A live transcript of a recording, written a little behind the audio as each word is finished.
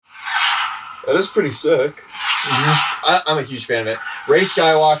That is pretty sick. Mm-hmm. I'm a huge fan of it. Rey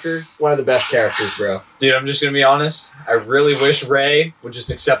Skywalker, one of the best characters, bro. Dude, I'm just gonna be honest. I really wish Rey would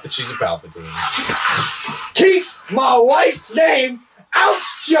just accept that she's a Palpatine. Keep my wife's name out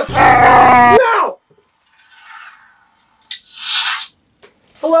your mouth!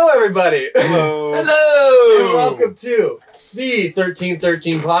 Hello, everybody. Hello. Hello! And welcome to the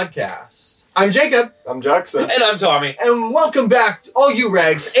 1313 podcast. I'm Jacob. I'm Jackson. And I'm Tommy. And welcome back to all you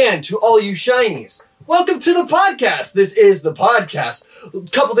rags and to all you shinies. Welcome to the podcast. This is the podcast. A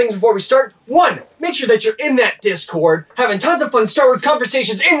couple things before we start. One, make sure that you're in that Discord, having tons of fun Star Wars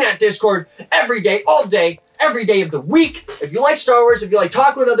conversations in that Discord every day, all day, every day of the week. If you like Star Wars, if you like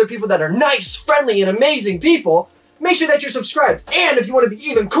talking with other people that are nice, friendly, and amazing people, make sure that you're subscribed. And if you want to be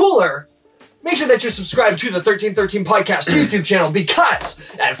even cooler, make sure that you're subscribed to the 1313 Podcast YouTube channel, because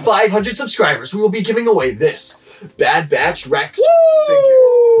at 500 subscribers, we will be giving away this Bad Batch Rex figure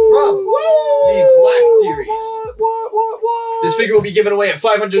from the Black Series. What? This figure will be given away at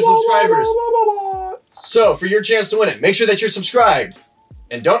 500 subscribers. So, for your chance to win it, make sure that you're subscribed.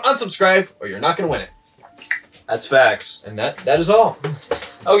 And don't unsubscribe, or you're not going to win it. That's facts. And that is all.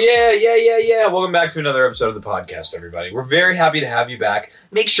 Oh, yeah. Welcome back to another episode of the podcast, everybody. We're very happy to have you back.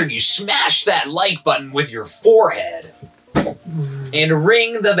 Make sure you smash that like button with your forehead. And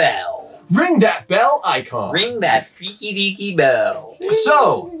ring the bell. Ring that bell icon. Ring that freaky deaky bell.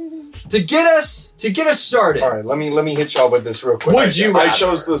 So, to get us started. All right, let me hit y'all with this real quick. Would you I rather?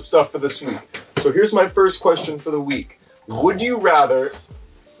 chose the stuff for this week. So here's my first question for the week. Would you rather...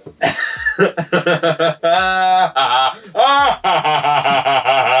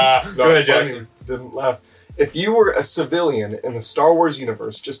 Go ahead, Jackson. Didn't laugh. If you were a civilian in the Star Wars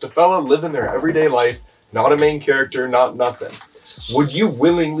universe, just a fella living their everyday life, not a main character, not nothing, would you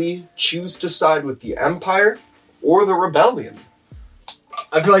willingly choose to side with the Empire or the Rebellion?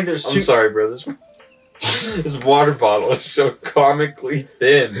 I feel like there's two... I'm sorry, bro. This water bottle is so comically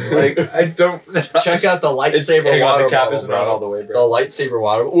thin. Like, I don't... Check out the It's, lightsaber hang on, water the cap bottle, isn't on all the bro. way, The bro. lightsaber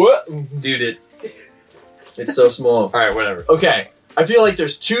water... What? Dude, It's so small. Alright, whatever. Okay, I feel like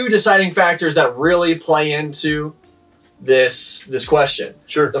there's two deciding factors that really play into this question.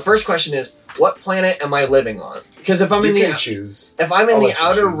 Sure. The first question is, what planet am I living on? Because if I'm You in can the choose. if I'm in I'll the let you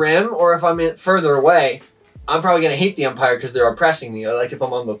outer choose. rim, or if I'm further away, I'm probably gonna hate the Empire because they're oppressing me. Like if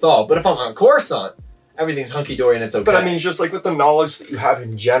I'm on the Thal, but if I'm on Coruscant, everything's hunky dory and it's okay. But I mean, just like with the knowledge that you have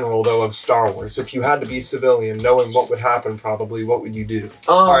in general, though, of Star Wars, if you had to be civilian, knowing what would happen, probably, what would you do?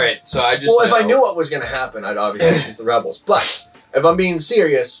 Alright, so I just Well, if I know- knew what was gonna happen, I'd obviously choose the Rebels. But if I'm being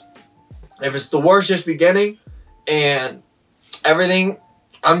serious, if it's the war's just beginning and everything,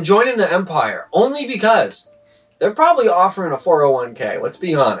 I'm joining the Empire only because they're probably offering a 401k. Let's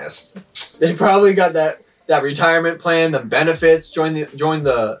be honest. They probably got that retirement plan, the benefits. Join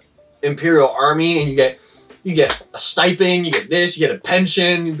the Imperial Army, and you get a stipend. You get this. You get a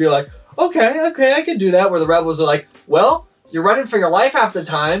pension. You'd be like, okay, I could do that. Where the Rebels are like, well, you're running for your life half the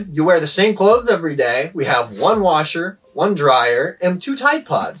time. You wear the same clothes every day. We have one washer, one dryer, and 2 Tide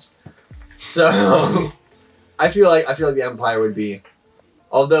Pods. So I feel like the Empire would be,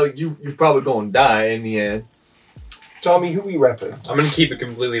 although you're probably going to die in the end. Tommy, who we repping? I'm gonna keep it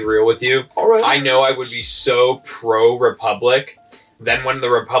completely real with you. All right. I know I would be so pro-Republic. Then when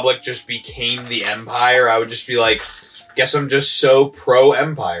the Republic just became the Empire, I would just be like, guess I'm just so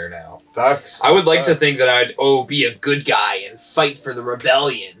pro-Empire now. Facts. I would like to Facts. think that I'd, be a good guy and fight for the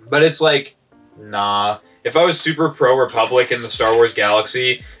rebellion. But it's like, nah. If I was super pro-Republic in the Star Wars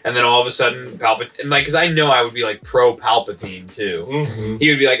galaxy, and then all of a sudden Palpatine, like, because I know I would be like pro-Palpatine too. Mhm. He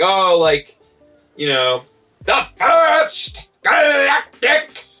would be like, oh, like, you know, the First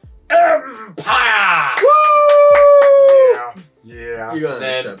Galactic Empire! Yeah. You're gonna And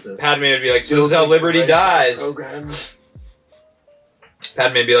then accept it. Padme would be like, so Still this is how think Liberty the race dies. program.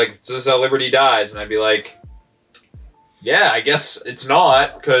 Padme would be like, so this is how Liberty dies. And I'd be like, yeah, I guess it's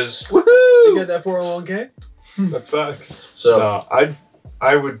not, because You woohoo! get that 401k? That's facts. So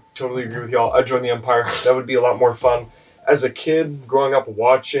I would totally agree with y'all. I'd join the Empire. That would be a lot more fun. As a kid, growing up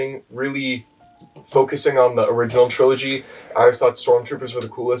watching, really focusing on the original trilogy, I always thought Stormtroopers were the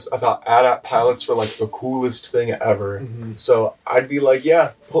coolest. I thought AT-AT pilots were like the coolest thing ever. So I'd be like,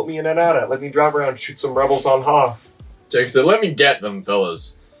 yeah, put me in an AT-AT. Let me drive around, shoot some rebels on Hoth. Jake said, let me get them,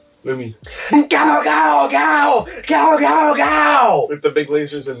 fellas. Let me, Go, go, go! Go, go, go! with the big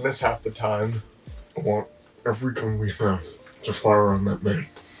lasers and miss half the time. I want every gun we have to fire on that man.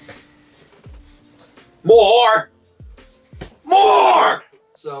 More!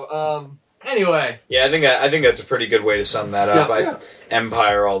 So, anyway. Yeah, I think that's a pretty good way to sum that up. Yeah.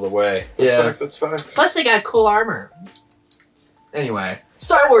 Empire all the way. That's Yeah. facts, that's facts. Plus, they got cool armor. Anyway,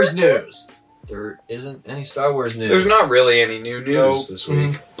 Star Wars news. there isn't any Star Wars news. There's not really any new news Nope. this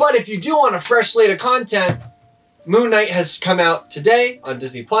week. But if you do want a fresh slate of content, Moon Knight has come out today on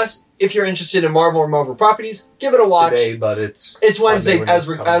Disney Plus. If you're interested in Marvel or Marvel properties, give it a watch. Today, but it's Wednesday when as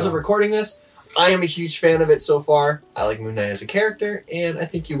this comes of out. recording this. I am a huge fan of it so far. I like Moon Knight as a character, and I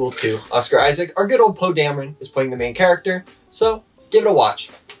think you will too. Oscar Isaac, our good old Poe Dameron, is playing the main character, so give it a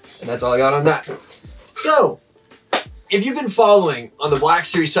watch. And that's all I got on that. So, if you've been following on the Black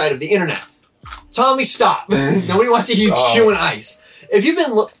Series side of the internet, Tommy, stop. Nobody wants to hear you Stop. chewing ice. If you've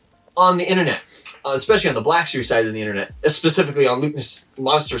been on the internet, especially on the Black Series side of the internet, specifically on Luke's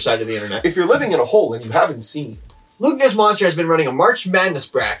Monster side of the internet, If you're living in a hole and you haven't seen, Luke Ness Monster has been running a March Madness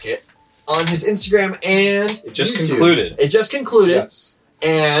bracket on his Instagram and It just YouTube. concluded. It just concluded. yes.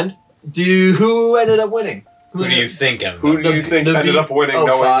 And who ended up winning? Who do you think? Ended Who up do you think the ended B- up winning? Oh,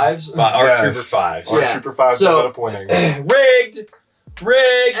 knowing fives? Our Yes. Trooper Fives. Our Yeah. Trooper Fives So- ended up winning. Rigged!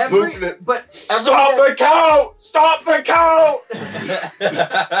 Rigged! Every, but every Stop day- the count! Stop the count!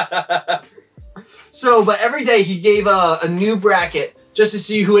 But every day he gave a new bracket just to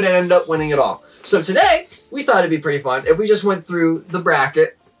see who would end up winning it all. So today, we thought it'd be pretty fun if we just went through the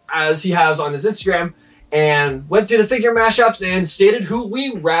bracket as he has on his Instagram and went through the figure mashups and stated who we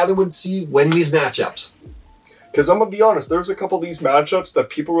rather would see win these matchups. Because I'm gonna be honest, there was a couple of these matchups that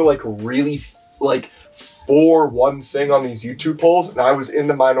people were like really like for one thing on these YouTube polls, and I was in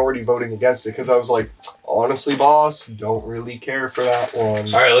the minority voting against it because I was like, honestly, boss, don't really care for that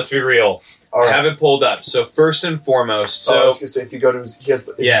one. All right, let's be real. All I right. have it pulled up. So first and foremost, I so was gonna say if you go to his, he has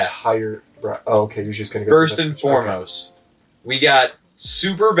the Yeah. entire. Oh, okay. You're just gonna go. first through and the- foremost, we got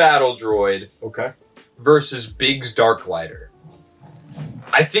Super Battle Droid Okay. versus Biggs Darklighter.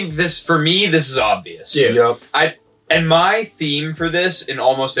 I think for me, this is obvious. Yep. And my theme for this, in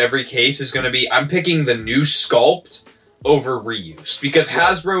almost every case, is going to be I'm picking the new sculpt over reuse. Because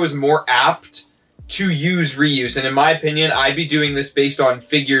Hasbro is more apt to use reuse. And in my opinion, I'd be doing this based on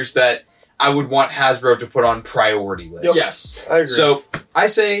figures that I would want Hasbro to put on priority lists. Yep. Yes. I agree. So, I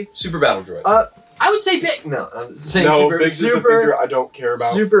say Super Battle Droid. I would say big. No, I'm saying no, super, Biggs is a figure I don't care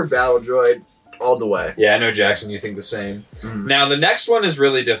about. super Battle Droid all the way. Yeah, I know, Jackson, you think the same. Mm. Now, the next one is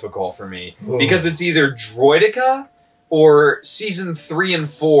really difficult for me because it's either Droidica or Season 3 and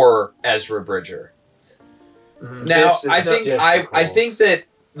 4 Ezra Bridger. Mhm. Now, This is I think difficult. that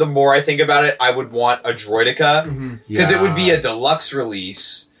the more I think about it, I would want a Droidica Mhm. because it would be a deluxe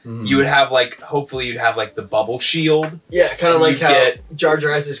release. Mhm. You would have hopefully you'd have the bubble shield. Yeah, kind of You like how get- Jar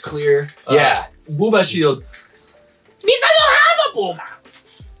Jar has this clear. Yeah. Booba shield. Misa don't have a boomer.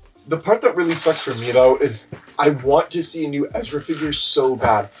 The part that really sucks for me though is I want to see a new Ezra figure so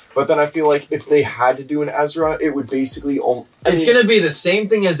bad, but then I feel like if they had to do an Ezra, it would basically It's gonna be the same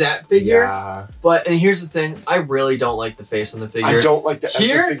thing as that figure, Yeah, and here's the thing: I really don't like the face on the figure. I don't like the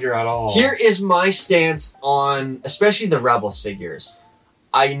Here- Ezra figure at all. Here is my stance on, especially the Rebels figures.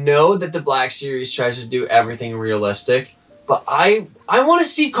 I know that the Black Series tries to do everything realistic, but I want to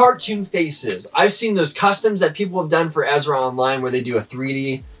see cartoon faces. I've seen those customs that people have done for Ezra online, where they do a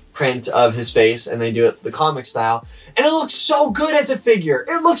 3D print of his face and they do it the comic style, and it looks so good as a figure.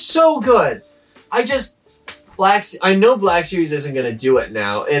 It looks so good. I know Black Series isn't going to do it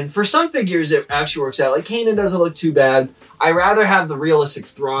now, and for some figures it actually works out. Like Kanan doesn't look too bad. I rather have the realistic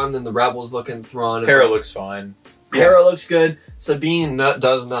Thrawn than the Rebels looking Thrawn. Hera looks fine. Hera looks good. Sabine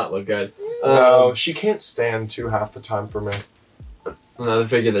does not look good. No, she can't stand two half the time for me. Another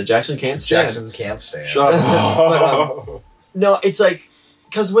figure that Jackson can't stand. Jackson can't stand. Shut up. But, No, it's like,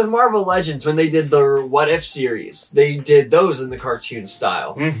 because with Marvel Legends, when they did the What If series, they did those in the cartoon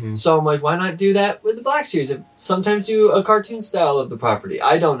style. Mhm. So I'm like, why not do that with the Black Series? Sometimes do a cartoon style of the property.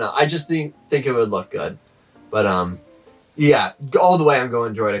 I don't know. I just think it would look good. But yeah, all the way I'm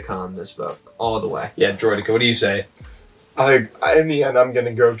going Droideka on this vote. All the way. Yeah, Droidica, what do you say? In the end, I'm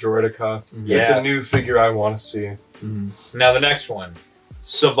gonna go Droidica. Yeah. It's a new figure I want to see. Now the next one.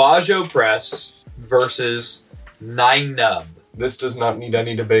 Savage Opress versus Nine Nub. This does not need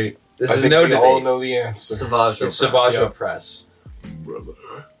any debate. This I is think no we debate. all know the answer. Savage. It's Opress. Savage Yeah. Opress.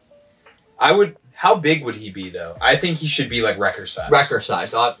 How big would he be though? I think he should be like Wrecker size. Wrecker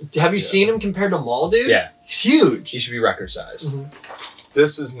size. Have you Yeah. seen him compared to Maul, dude? Yeah. He's huge. He should be Wrecker size.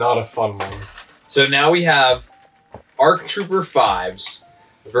 This is not a fun one. So now we have ARC Trooper 5s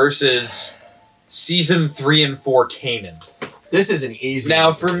versus Season 3 and 4 Kanan. This is an easy Now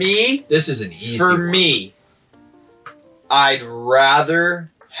one. for me, This is an easy one. I'd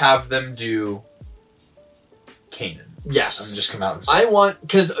rather have them do Kanan. Yes. I'm just come out and say. I want,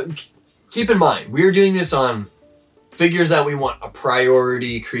 because keep in mind, we're doing this on figures that we want a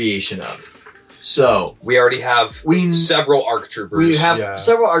priority creation of. So We already have we several ARC troopers. we have Yeah.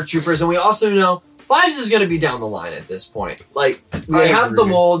 several ARC troopers, and we also know Fives is going to be down the line at this point. Like they I have the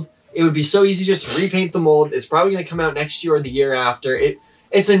agree. mold. It would be so easy just to repaint the mold. It's probably going to come out next year or the year after.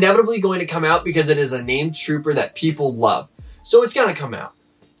 It's inevitably going to come out because it is a named trooper that people love. So it's going to come out.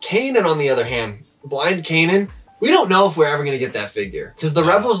 Kanan, on the other hand, Blind Kanan, we don't know if we're ever going to get that figure because the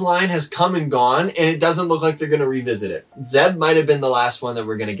Yeah. Rebels line has come and gone, and it doesn't look like they're going to revisit it. Zeb might have been the last one that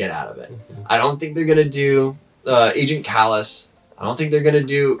we're going to get out of it. I don't think they're going to do Agent Callus. I don't think they're going to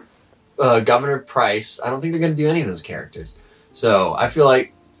do Governor Price. I don't think they're going to do any of those characters. So I feel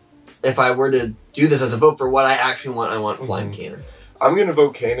like if I were to do this as a vote for what I actually want, I want Blind Kanan. I'm going to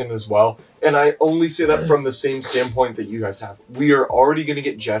vote Kanan as well. And I only say that from the same standpoint that you guys have. We are already going to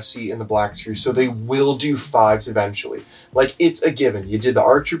get Jesse in the Black Series, so they will do 5s eventually. Like, it's a given. You did the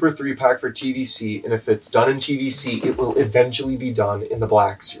ARC Trooper 3-pack for TVC, and if it's done in TVC, it will eventually be done in the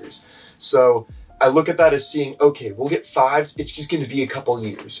Black Series. So I look at that as seeing, okay, we'll get 5s. It's just going to be a couple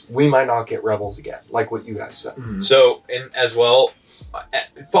years. We might not get Rebels again, like what you guys said. So, and as well,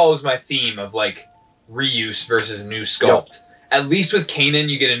 it follows my theme of like reuse versus new sculpt. At least with Kanan,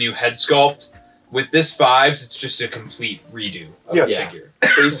 you get a new head sculpt. With this 5s, it's just a complete redo of the Yes. figure.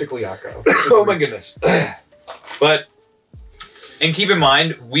 Basically Echo. Oh my goodness. But, and keep in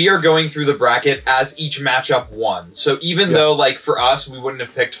mind, we are going through the bracket as each matchup won. So even though, Yes. like, for us, we wouldn't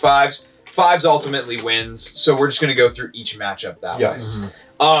have picked 5s, 5s ultimately wins. So we're just going to go through each matchup that Yes.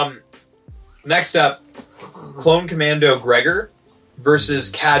 way. Next up, Clone Commando Gregor versus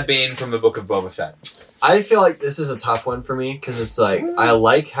Cad Bane from the Book of Boba Fett. I feel like this is a tough one for me because it's like I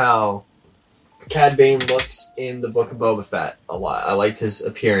like how Cad Bane looks in the Book of Boba Fett a lot. I liked his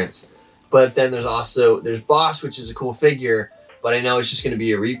appearance, but then there's Boss, which is a cool figure, but I know it's just going to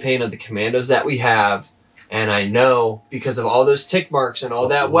be a repaint of the commandos that we have, and I know because of all those tick marks and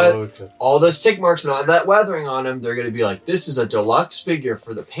all all those tick marks and all that weathering on him, they're going to be like, this is a deluxe figure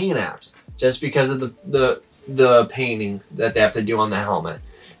for the paint apps just because of the painting that they have to do on the helmet.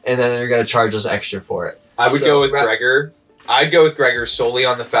 And then they're going to charge us extra for it. I would So, go with Gregor. I'd go with Gregor solely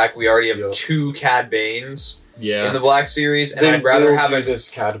on the fact we already have Yep. 2 Cad Banes Yeah. in the Black Series, and They I'd rather will have do this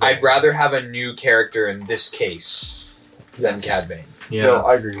Cad Bane. I'd rather have a new character in this case than Yes. Cad Bane. Yeah. No,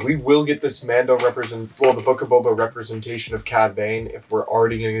 I agree. We will get this the Book of Boba representation of Cad Bane if we're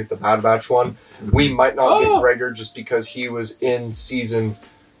already going to get the Bad Batch one. We might not Oh. get Gregor just because he was in season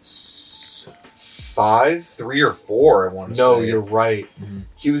 5. 3 or 4, I want to No, say. you're right. Mhm.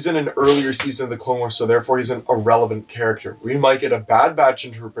 He was in an earlier season of the Clone Wars, so therefore he's an irrelevant character. We might get a Bad Batch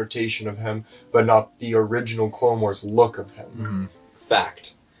interpretation of him, but not the original Clone Wars look of him. Mhm.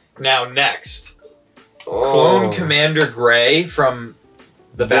 Fact. Now next, Oh. Clone Commander Gray from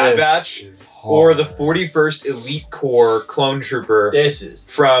the Bad This Batch, is or the hard. 41st Elite Corps Clone Trooper This is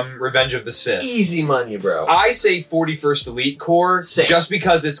from Revenge of the Sith. easy money, bro. I say 41st Elite Corps Same. just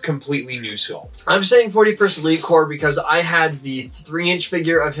because it's completely new sculpt. I'm saying 41st Elite Corps because I had the 3-inch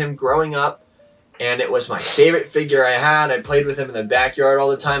figure of him growing up, and it was my favorite figure I had. I played with him in the backyard all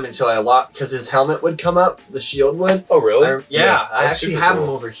the time until I lost because his helmet would come up, the shield would. Oh, really? I that's actually super have cool. him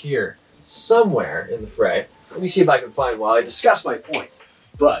over here somewhere in the fray. Let me see if I can find while I discuss my point.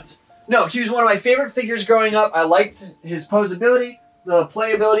 But no, he was one of my favorite figures growing up. I liked his posability, the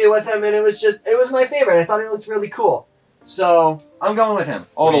playability with him, and it was my favorite. I thought he looked really cool. So I'm going with him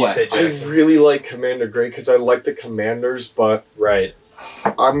all What the do you way. say, I Jackson? really like Commander Gray because I like the Commanders, but Right.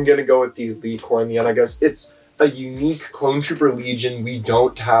 I'm gonna go with the Elite Corps in the end. I guess it's a unique Clone Trooper Legion we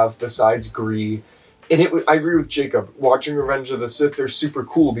don't have besides Gree. And I agree with Jacob. Watching Revenge of the Sith, they're super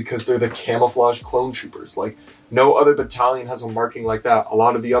cool because they're the camouflage clone troopers. Like, no other battalion has a marking like that. A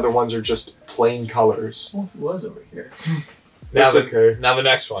lot of the other ones are just plain colors. Who was over here? Now It's the, okay. now the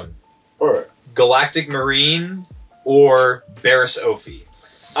next one. Alright. Galactic Marine or Barriss Ophi.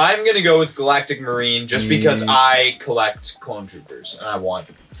 I'm going to go with Galactic Marine just because I collect clone troopers and I want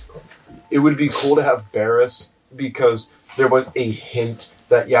clone troopers. It would be cool to have Barriss because there was a hint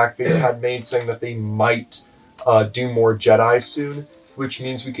that Yakface had made saying that they might do more Jedi soon, which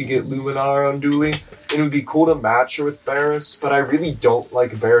means we could get Luminar on Dooley. And it would be cool to match her with Barriss, but I really don't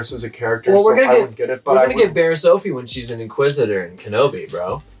like Barriss as a character, Well, so we're gonna I get- would get it. But We're I gonna would, get Barriss Ophi when she's an Inquisitor in Kenobi,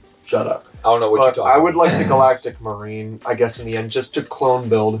 bro. shut up. I don't know what But you're talking I would about. like the Galactic Marine, I guess, in the end, just to clone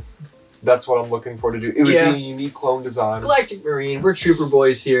build. That's what I'm looking for to do. It would Yeah. be a unique clone design. Galactic Marine, we're trooper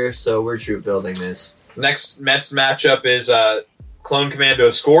boys here, so we're troop building this. Next matchup is Clone Commando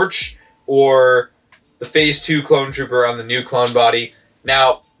Scorch or the Phase 2 Clone Trooper on the new clone body.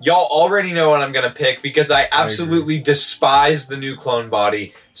 Now, y'all already know what I'm going to pick because I absolutely despise the new clone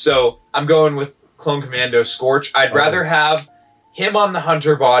body. So I'm going with Clone Commando Scorch. I'd rather have him on the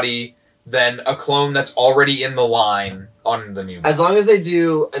Hunter body than a clone that's already in the line on the new. As long as they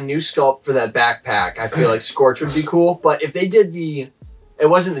do a new sculpt for that backpack, I feel like Scorch would be cool. But if they did it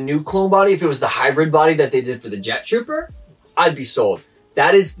wasn't the new clone body, if it was the hybrid body that they did for the Jet Trooper, I'd be sold.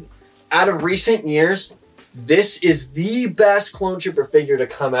 That is, out of recent years, this is the best Clone Trooper figure to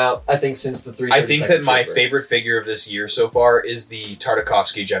come out, I think, since the 332nd I think that my Trooper. favorite figure of this year so far is the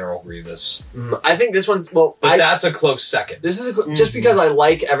Tartakovsky General Grievous. I think this one's, well, But that's a close second. this is just because I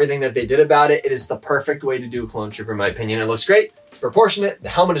like everything that they did about it. It is the perfect way to do a Clone Trooper, in my opinion. It looks great. It's proportionate. The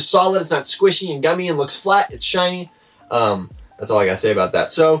helmet is solid. It's not squishy and gummy and looks flat. It's shiny. That's all I gotta say about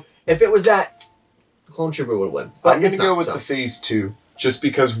that. So if it was that, Clone Trooper would win. But I'm gonna it's go not, with so. the Phase 2, just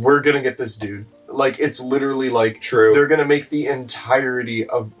because we're gonna get this dude. Like, it's literally like True. they're gonna make the entirety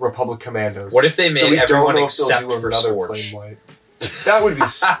of Republic Commandos. What if they So made we don't everyone know if they'll except do for another Scorch? plain white. That would be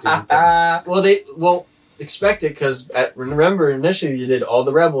stupid. Well, they expect it because remember initially you did all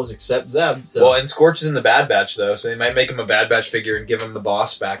the rebels except Zeb. So Well, and Scorch is in the Bad Batch though, so they might make him a Bad Batch figure and give him the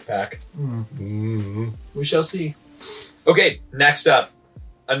boss backpack. We shall see. Okay, next up,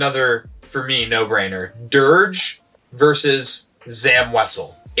 another for me no-brainer: Dirge versus Zam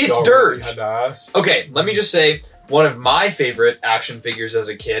Wessel. It's Y'all Dirge. really had to ask. Okay, let me just say, one of my favorite action figures as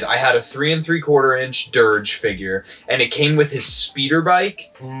a kid, I had a 3 3/4 inch Dirge figure, and it came with his speeder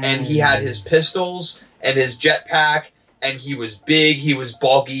bike, and he had his pistols and his jetpack, and he was big, he was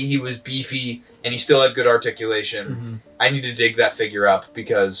bulky, he was beefy, and he still had good articulation. I need to dig that figure up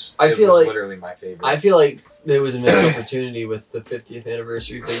because I it feel was like- literally my favorite. I feel like there was a missed opportunity with the 50th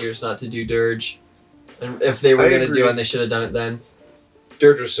anniversary figures not to do Dirge, and if they were I going to do agree. it, they should have done it then.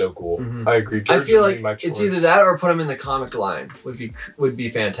 Dirge was so cool. I agree. I Dirge feel would like be my it's choice. either that or put him in the comic line would be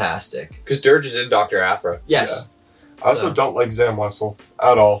fantastic. Because Dirge is in Dr. Aphra. Yes. Yeah. I also So. don't like Zam Wessel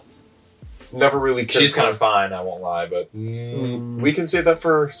at all. Never really cared. She's for kind her. of fine, I won't lie, but... We can save that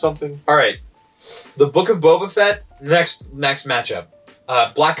for something. Alright. The Book of Boba Fett, next matchup.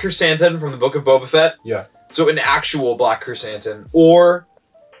 Black Chrysanthemum from the Book of Boba Fett. Yeah. So an actual Black Chrysanthemum. Or,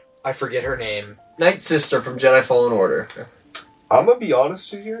 I forget her name. Night Sister from Jedi Fallen Order. I'm gonna be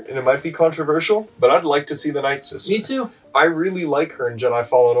honest with you, and it might be controversial, but I'd like to see the Night Sister. Me too. I really like her in Jedi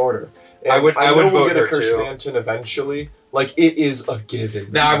Fallen Order. And I would know vote we'll get her a too. Chrysanthemum eventually. Like, it is a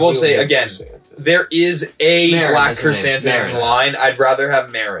given. Now, I We will say get again, Chrysanthemum. There is a Marin Black is her name. Chrysanthemum in Marin. line. I'd rather have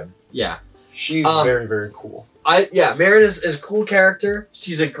Marin. Yeah. She's very, very cool. Marin is a cool character.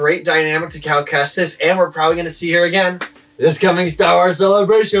 She's a great dynamic to Cal Kestis, and we're probably going to see her again this coming Star Wars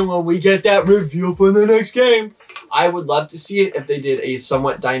Celebration when we get that reveal for the next game. I would love to see it if they did a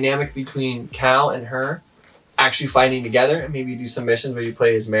somewhat dynamic between Cal and her actually fighting together, and maybe do some missions where you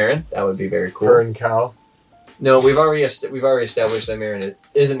play as Marin. That would be very cool. Her and Cal. No, we've already established that Marin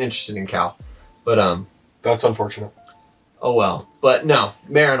isn't interested in Cal, but That's unfortunate. oh well. But no,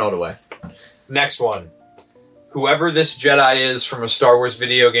 Marin all the way. Next one. Whoever this Jedi is from a Star Wars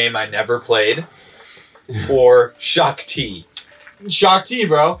video game I never played. Or Shak Ti. Shock T,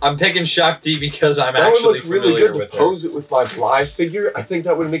 bro. I'm picking Shak Ti because I'm That would actually look really familiar good to with her. pose it with my Bly figure. I think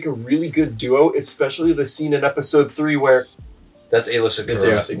that would make a really good duo, especially the scene in episode 3 where... That's Ayla Secura. It's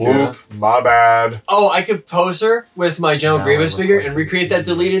Ayla Secura. Whoop, my bad. Oh, I could pose her with my General No, Grievous I'm figure not and recreate that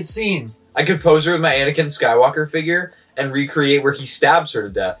deleted scene. I could pose her with my Anakin Skywalker figure and recreate where he stabs her to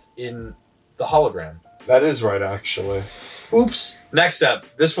death in the hologram. That is right, actually. Oops. Next up,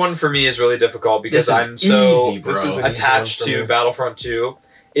 this one for me is really difficult because This is I'm so easy, bro. This is an easy attached one for to me. Battlefront 2.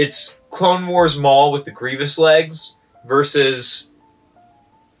 It's Clone Wars Maul with the Grievous legs versus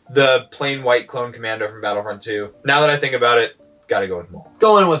the plain white clone commando from Battlefront 2. Now that I think about it, gotta go with Maul.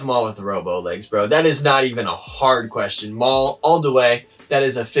 Going with Maul with the Robo legs, bro. That is not even a hard question. Maul, all the way. That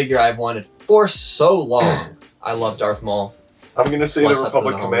is a figure I've wanted for so long. I love Darth Maul. I'm going to say Plus the up to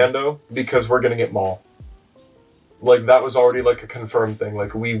Republic the home. Commando because we're going to get Maul. Like, that was already, like, a confirmed thing.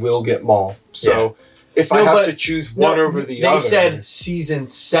 Like, we will get Maul. So, if I No, have but- to choose one over the they other... said Season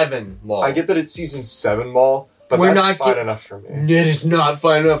 7 Maul. I get that it's Season 7 Maul, but We're that's not fine get- enough for me. It is not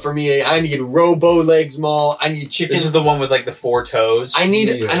fine enough for me. I need Robo legs Maul. I need chicken. This is the one with like the 4 toes. I need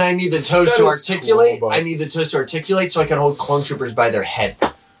Yeah. and I need the toes That to is articulate. cool, but- I need the toes to articulate so I can hold clone troopers by their head.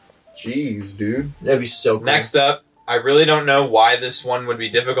 Jeez, dude. That'd be so cool. Next up, I really don't know why this one would be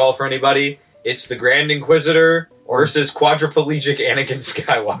difficult for anybody. It's the Grand Inquisitor versus quadriplegic Anakin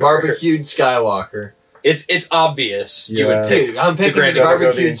Skywalker. barbecued Skywalker. It's obvious. You Yeah. would pick. Dude, I'm picking Grand the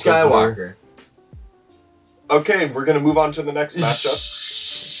Inquisitor. barbecued Go the Skywalker. Okay, we're going to move on to the next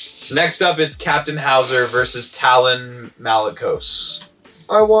matchup. Next up, it's Captain Hauser versus Talon Malikos.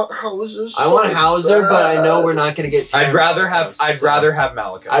 I want Hauser. I want Hauser, but I know we're not going to get. I'd rather have Malakos. I'd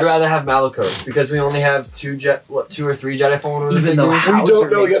rather have Malakos because we only have two or three Jedi Fallen Order Even though figures. We Hauser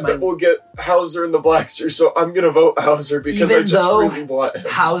don't know makes yet that we'll get Hauser in the Black Series, so I'm gonna vote Hauser because I Even just though really want him.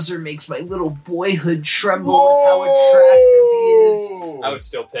 Hauser makes my little boyhood tremble with how attractive he is. I would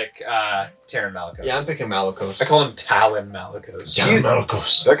still pick Taron Malakos. Yeah, I'm picking Malakos. I call him Talon Malakos. He-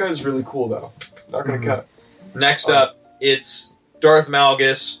 That guy's really cool though. Not gonna cut. Next up, it's Darth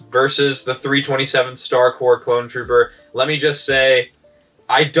Malgus versus the 327th Star Corps Clone Trooper. Let me just say,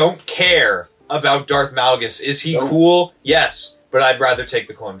 I don't care about Darth Malgus. Is he Nope. cool? Yes, but I'd rather take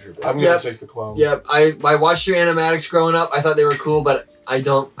the Clone Trooper. I'm gonna Yep. take the clone. Yeah, I watched your animatics growing up. I thought they were cool, but I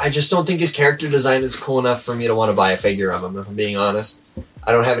just don't think his character design is cool enough for me to want to buy a figure of him, if I'm being honest.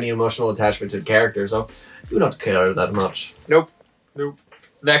 I don't have any emotional attachment to the character, so I do not care that much.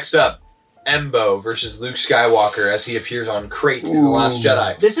 Next up, Embo versus Luke Skywalker as he appears on Crate in The Last Ooh.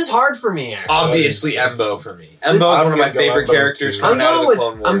 Jedi. This is hard for me, actually. Obviously, Embo for me. Embo is I'm one of my gonna go favorite Embo, characters too. coming out of the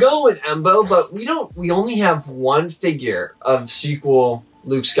Clone Wars. I'm going with Embo, but we only have one figure of sequel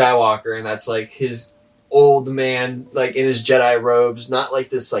Luke Skywalker, and that's like his old man, like in his Jedi robes, not like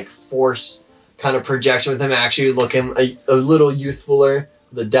this like Force kind of projection with him actually looking a little youthfuler,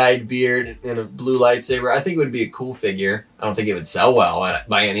 with a dyed beard and a blue lightsaber. I think it would be a cool figure. I don't think it would sell well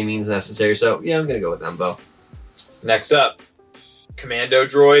by any means necessary. So yeah, I'm gonna go with Embo. Next up, Commando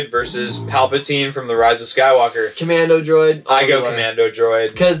Droid versus Palpatine from The Rise of Skywalker. Commando droid. I go Commando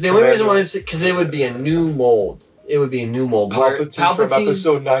Droid. Because the only reason Commando. why I'm saying, because it would be a new mold. It would be a new mold. Where Palpatine from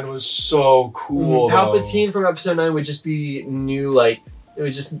Episode 9 was so cool. though. Palpatine from Episode 9 would just be new, like, it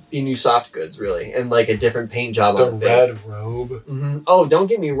would just be new soft goods, really, and like a different paint job The on the face. red robe. Mm-hmm. Oh, don't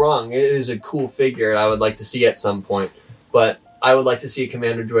get me wrong, it is a cool figure I would like to see at some point, but I would like to see a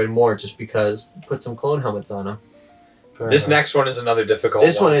Commander Droid more just because put some clone helmets on him. Fair This enough. next one is another difficult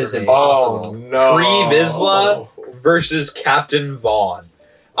This one for is me. impossible. Oh no. Pre Vizsla versus Captain Vaughn.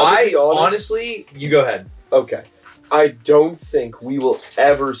 I'm gonna be honest. Honestly, you go ahead. Okay. I don't think we will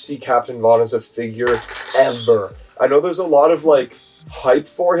ever see Captain Vaughn as a figure ever. I know there's a lot of like hype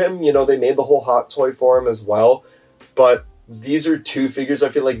for him. You know, they made the whole hot toy for him as well. But these are two figures I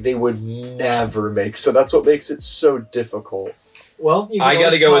feel like they would never make. So that's what makes it so difficult. Well, you can I gotta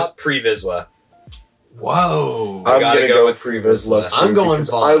always go pop- with Pre Vizsla. Whoa. I I'm gotta gonna go go with with Pre Vizsla too. I'm going because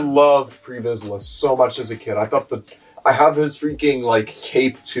Vaughn. I loved Pre Vizsla so much as a kid. I thought I have his freaking like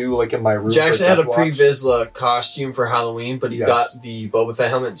cape too, like in my room. Jackson for had a Death Watch. pre-Vizsla costume for Halloween, but he Yes. got the Boba Fett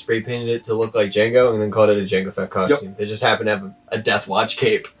helmet and spray painted it to look like Jango, and then called it a Jango Fett costume. They just happened to have a Death Watch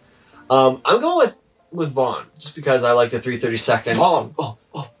cape. I'm going with Vaughn, just because I like the 332nd Vaughn.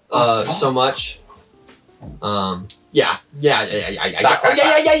 so much. Yeah. Yes.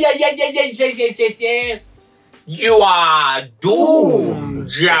 You are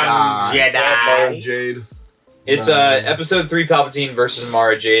doomed, young It's not Mara Jedi. Jade. It's episode 3 Palpatine versus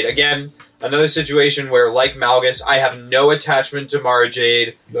Mara Jade. Again, another situation where, like Malgus, I have no attachment to Mara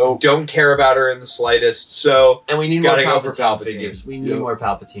Jade. Nope. Don't care about her in the slightest. So And we need more Gotta go for Palpatine Palpatine. figures. We need Yep. more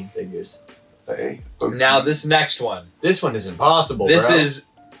Palpatine figures. Hey. now this next one. This one is impossible. This bro. is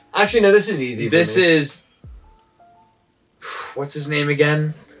actually no. This is easy. for this me. is what's his name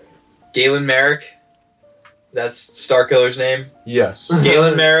again? Galen Merrick. That's Starkiller's name. Yes.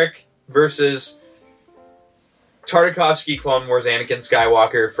 Galen Merrick versus Tartakovsky Clone Wars Anakin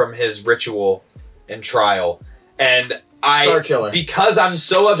Skywalker from his ritual and trial. And Starkiller. because I'm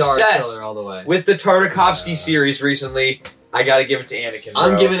so Star obsessed Killer all the way. with the Tartakovsky series recently, I gotta give it to Anakin.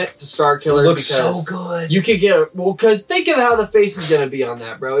 I'm bro. giving it to Star Killer It looks because so good. you could get because think of how the face is gonna be on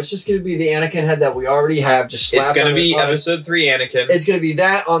that, bro. It's just gonna be the Anakin head that we already have. Just slapped It's gonna on be it, on it. episode 3 Anakin. It's gonna be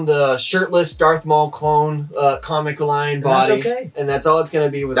that on the shirtless Darth Maul clone comic line And that's body, okay. and that's all it's gonna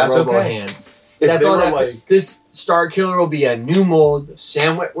be with That's a robo okay. hand. If That's they all were that. like, This Star Killer will be a new mold of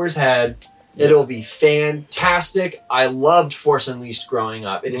Sam Witwer's head. It'll be fantastic. I loved Force Unleashed growing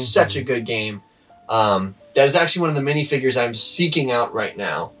up. It is such a good game. That is actually one of the minifigures I'm seeking out right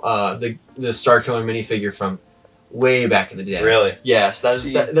now. The Star Killer minifigure from way back in the day. Really? Yes,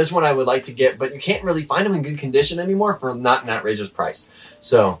 See- that's one I would like to get, but you can't really find them in good condition anymore for not an outrageous price.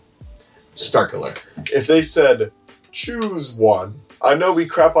 So, Star Killer. if they said, choose one. I know we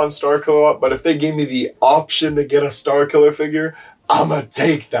crap on Star Killer a lot, but if they gave me the option to get a Star Killer figure, I'ma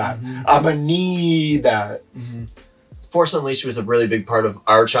take that. I'ma need that. Force Unleashed was a really big part of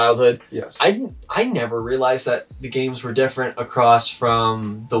our childhood. Yes. I never realized that the games were different across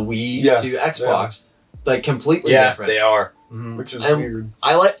from the Wii Yeah, to Xbox. Like completely Yeah, different. they are. Mhm. Which is And weird.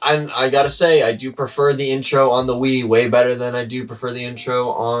 I gotta say, I do prefer the intro on the Wii way better than I do prefer the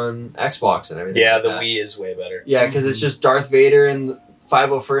intro on Xbox and everything. Yeah, like the that. Wii is way better. Yeah, because it's just Darth Vader and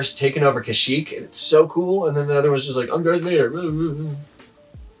 501st taking over Kashyyyk, and it's so cool. And then the other one's just like, I'm Darth Vader.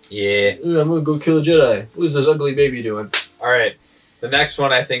 Yeah. I'm gonna go kill a Jedi. What's this ugly baby doing? All right. The next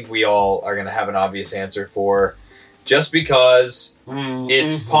one I think we all are going to have an obvious answer for. Just because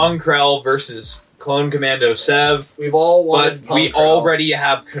it's Pong Krell versus Clone Commando Sev. We've all wanted But we Pong Krell. already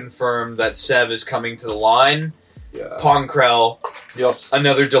have confirmed that Sev is coming to the line. Yeah. Pong Krell, Yep.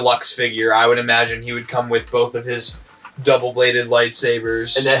 another deluxe figure. I would imagine he would come with both of his double-bladed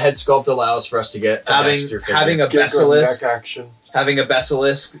lightsabers. And that head sculpt allows for us to get a Baxter figure. having a Get good Basilisk. neck action. Having a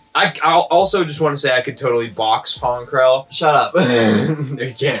Basilisk. I'll also just want to say I could totally box Pong Krell. Shut up.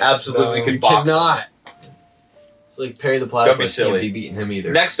 You can't. Absolutely No, could You box him. cannot. It's like Perry the Don't be Platypus silly. can't be beating him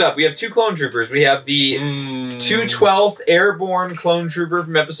either. Next up, we have 2 clone troopers. We have the 212th Airborne Clone Trooper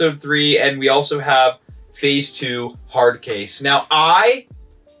from Episode 3, and we also have Phase 2 Hardcase. Now, I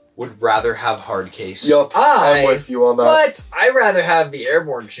would rather have Hardcase. Yup. I'm with you on that. What? I'd rather have the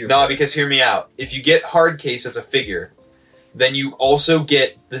Airborne Trooper. No, because hear me out. If you get Hardcase as a figure, then you also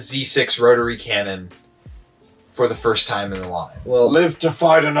get the Z6 rotary cannon for the first time in the line. Well, Live to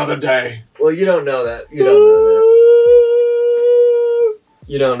fight another day. you don't know that. You don't know that.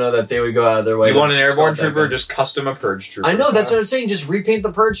 You don't know that they would go out of their way. You to want an Airborne sculpt that trooper, gun. just custom a Purge Trooper. I know, that's what I'm saying. Just repaint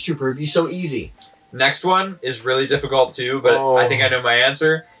the Purge Trooper. It'd be so easy. Next one is really difficult too, but Oh. I think I know my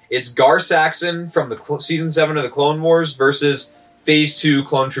answer. It's Gar Saxon from the Season 7 of the Clone Wars versus Phase 2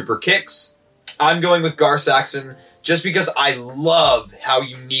 Clone Trooper Kix. I'm going with Gar Saxon just because I love how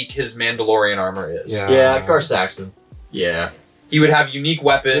unique his Mandalorian armor is. Yeah. Yeah, Gar Saxon. Yeah. He would have unique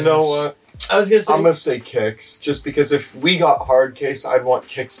weapons. You know what? I was gonna say. I'm gonna say Kicks, just because if we got hard case, I'd want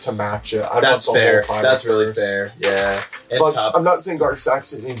Kicks to match it. I'd That's want the fair. whole five That's really first. fair. Yeah. And But tough. I'm not saying Gar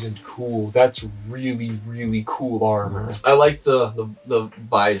Saxon isn't cool. That's really, really cool armor. I like the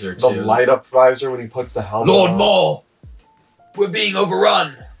visor The too. light up visor when he puts the helmet Lord on. Maul, we're being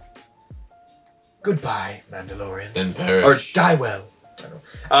overrun. Goodbye, Mandalorian. Then Or perish. die well.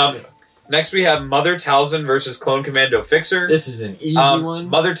 Next we have Mother Talzin versus Clone Commando Fixer. This is an easy one.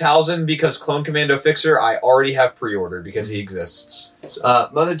 Mother Talzin, because Clone Commando Fixer, I already have pre-ordered because he exists.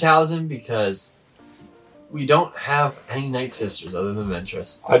 Mother Talzin, because we don't have any Night Sisters other than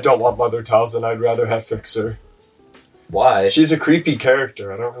Ventress. I don't want Mother Talzin. I'd rather have Fixer. Why? She's a creepy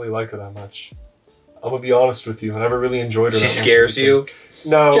character. I don't really like her that much. I'm gonna be honest with you. I never really enjoyed her. She that much scares as a you? kid.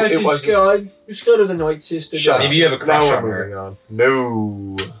 No, Jesse's it wasn't. scared. You're scared of the Night Sister. Shut Maybe up. you have a crush Now on we're her. moving on.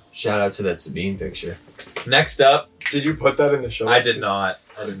 No. Shout out to that Sabine picture. Next up, Did you put that in the show? I did not.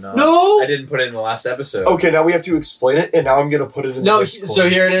 I did not. No. I didn't put it in the last episode. Okay, now we have to explain it, and now I'm gonna put it in. No. the So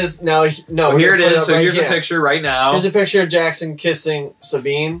here it is. Now, no. Oh, here it we're gonna is. put So up right here's a here. picture right now. Here's a picture of Jackson kissing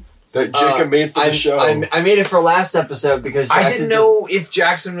Sabine. that Jacob made for the show. I made it for last episode because I Jackson didn't know if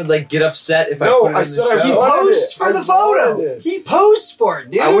Jackson would like get upset if I No, put it in I the said show. I He wanted posed it. for I the photo. wanted it. He posed for it,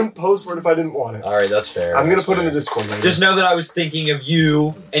 dude. I wouldn't post for it if I didn't want it. All right, that's fair. I'm gonna That's put it in fair. the Discord later. Just know that I was thinking of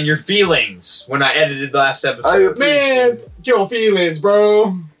you and your feelings when I edited the last I episode. appreciate it. your feelings, bro.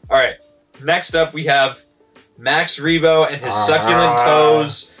 All right. Next up, we have Max Rebo and his succulent Ah.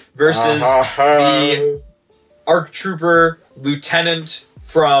 toes versus the ARC Trooper Lieutenant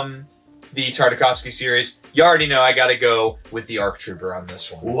from the Tartakovsky series. You already know I gotta go with the ARC Trooper on this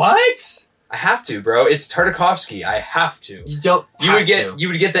one. What? I have to, bro. It's Tartakovsky. I have to. You don't. You would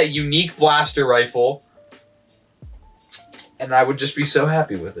get that unique blaster rifle, and I would just be so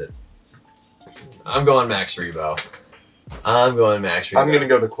happy with it. I'm going Max Rebo. I'm gonna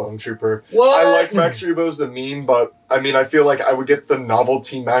go the Clone Trooper. What? I like Max Rebo's the meme, but I mean, I feel like I would get the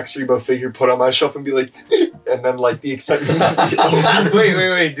novelty Max Rebo figure put on my shelf and be like, and then like the excitement would be over.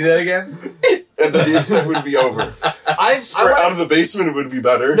 wait. Do that again. And then the excitement would be over. Or out of the basement, it would be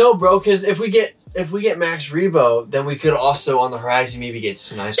better. No, bro, because if we get Max Rebo, then we could also on the horizon maybe get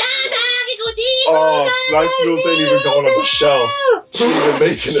Snice. Oh, Slice Noodles ain't even going on the shelf. She's even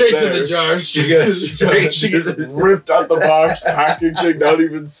making Straight it to there. the jar. She goes straight She to get the- ripped out the box, packaging, not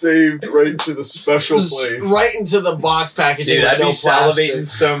even saved, right into the special place. Right into the box packaging. Dude, with I'd be no plastic. salivating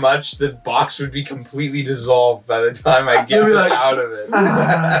so much the box would be completely dissolved by the time I get You'd be it like, out of it.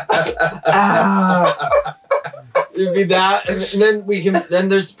 It'd be that, and then we can. Then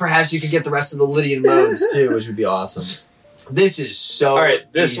there's perhaps you could get the rest of the Lydian modes too, which would be awesome. This is so. All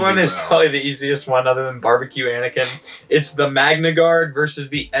right, this easy, one is bro. probably the easiest one other than Barbecue Anakin. It's the Magna Guard versus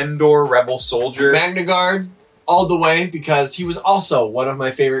the Endor Rebel Soldier. Magna Guard all the way because he was also one of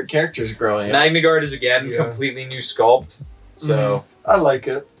my favorite characters growing up. Magna Guard is again Yeah. completely new sculpt. So I like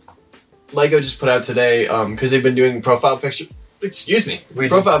it. Lego just put out today because they've been doing profile pictures. Excuse me, We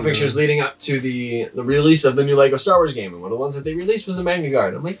did profile see pictures those. leading up to the release of the new Lego Star Wars game, and one of the ones that they released was the Magna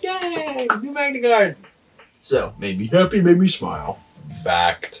Guard. I'm like, yay, new Magna Guard. So made me happy, made me smile.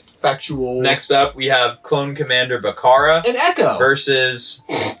 Fact. Factual. Next up, we have Clone Commander Bakara An Echo. versus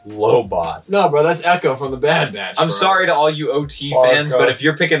Lobot. No, bro, that's Echo from the Bad Batch. I'm bro. sorry to all you OT Fuck fans, up. but if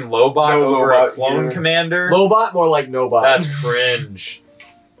you're picking Lobot No over Lobot a Clone here. Commander, Lobot, more like Nobot. that's cringe.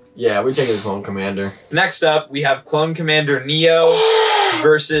 Yeah, we're taking the Clone Commander. Next up, we have Clone Commander Neo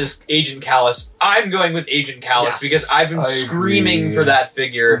versus Agent Callus. I'm going with Agent Callus Yes. because I've been I screaming agree. for that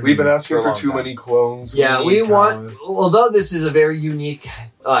figure. We've been asking For a for long too time. many clones. Yeah, need we want. Khaled. Although this is a very unique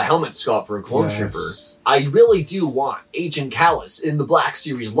helmet sculpt for a Clone Yes. Trooper, I really do want Agent Callus in the Black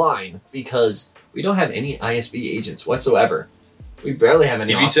Series line because we don't have any ISB agents whatsoever. We barely have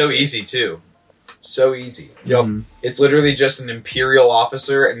any. It'd be so officers. easy too. So easy. Yep. It's literally just an Imperial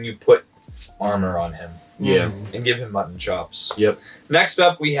officer and you put armor on him Yeah. and give him mutton chops. Yep. Next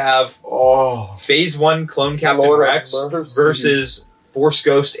up, we have Oh. Phase 1 Clone Captain Lord of Rex Mercy. versus Force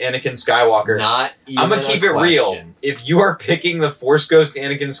Ghost Anakin Skywalker. Not even I'm gonna a keep it real. question. If you are picking the Force Ghost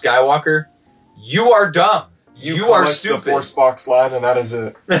Anakin Skywalker, you are dumb. You are collect stupid. The Force box line, and that is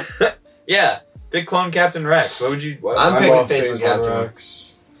it. Yeah, big Clone Captain Rex. What would you? What, I'm I picking love Phase Phase One One Captain.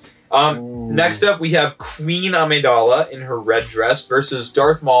 Rex. Ooh. Next up, we have Queen Amidala in her red dress versus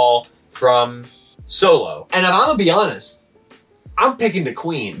Darth Maul from Solo. And if I'm gonna be honest, I'm picking the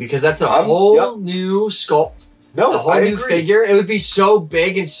Queen because that's a I'm- whole yep. new sculpt, No, a whole I new agree. figure. It would be so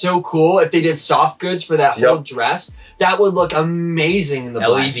big and so cool if they did soft goods for that whole Yep. dress. That would look amazing in the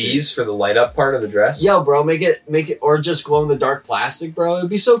black suit. LEDs for the light up part of the dress. Yo, bro, make it, or just glow in the dark plastic, bro. It'd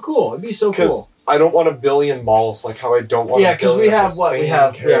be so cool. It'd be so cool. Because I don't want a billion balls, like how I don't want. Yeah, a because billion we of have the what we same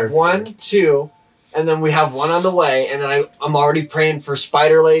have. We have character. 1, 2, and then we have one on the way. And then I'm already praying for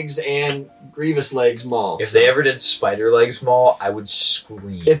Spider Legs and Grievous Legs Maul. If they ever did Spider Legs Maul, I would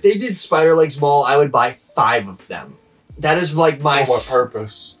scream. If they did Spider Legs Maul, I would buy 5 of them. That is like my For what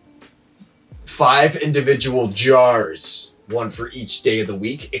purpose? 5 individual jars, one for each day of the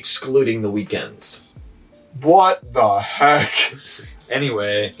week, excluding the weekends. What the heck?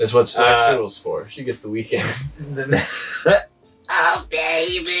 Anyway, That's what Slice Uh, Noodles for. She gets the weekend. Oh,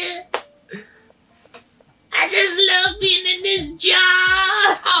 baby. I just love being in this jar.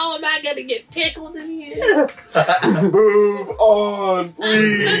 How am I gonna get pickled in here? Move on,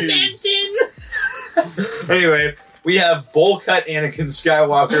 please. Fermenting. anyway, we have bowl cut Anakin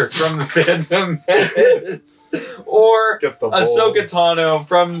Skywalker from the Phantom Menace, or Get the bowl. Ahsoka Tano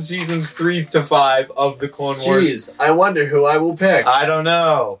from seasons 3 to 5 of the Clone Wars. Jeez, I wonder who I will pick. I don't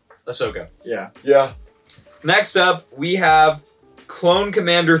know. Ahsoka. Yeah. Yeah. Next up, we have Clone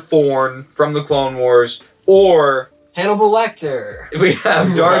Commander Thorn from the Clone Wars, or Hannibal Lecter. we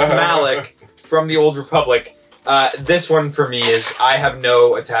have Darth Malik from the Old Republic. This one for me is I have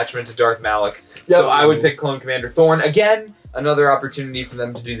no attachment to Darth Malik, so I would pick Clone Commander Thorn. Again, another opportunity for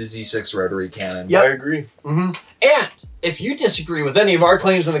them to do the Z6 rotary cannon. Yep. I agree. Mm-hmm. And if you disagree with any of our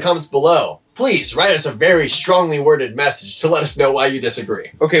claims in the comments below, please write us a very strongly worded message to let us know why you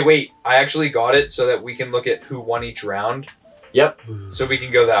disagree. Okay, wait. I actually got it so that we can look at who won each round. Yep. So we can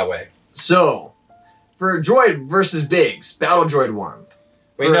go that way. So, for Droid versus Biggs, Battle Droid 1.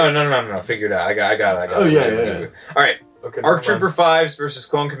 Wait, For- no. Figure it out. I got it. Oh, yeah. All right. Okay. Arc never Trooper 5s versus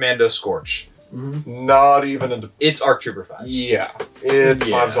Clone Commando Scorch. Mhm. mind. Not even a. It's Arc Trooper 5s. Yeah. It's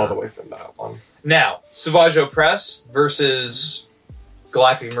Yeah. 5s all the way from that one. Now, Savage Opress versus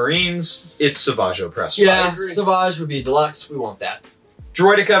Galactic Marines. It's Savage Opress. Yeah, agree. Savage would be deluxe. We want that.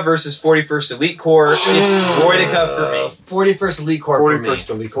 Droidica versus 41st Elite Corps. It's Droidica for me. 41st Elite Corps for me. 41st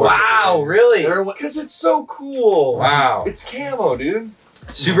Elite Corps. Wow, really? Because it's so cool. Wow. It's camo, dude.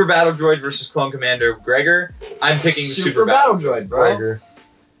 Super Battle Droid versus Clone Commander Gregor. I'm picking Super Battle Droid, bro. Gregor.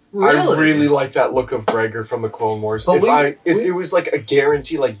 I really like that look of Gregor from the Clone Wars. But If we- it was like a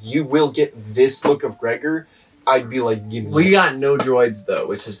guarantee, like you will get this look of Gregor, I'd be like, give me. We got no droids though,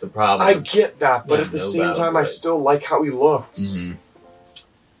 which is the problem. I get that, but Yeah, at the no same battle time, I droid. still like how he looks. Mhm.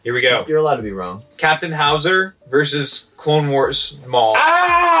 Here we go. You're allowed to be wrong. Captain Hauser versus Clone Wars Maul.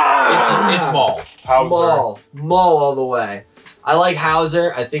 Ah! It's Maul. Hauser. Maul all the way. I like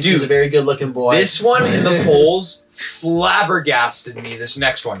Hauser. I think he's Dude, a very good looking boy. This one in the polls flabbergasted me. This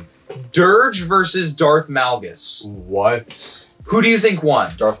next one. Dirge versus Darth Malgus. What? Who do you think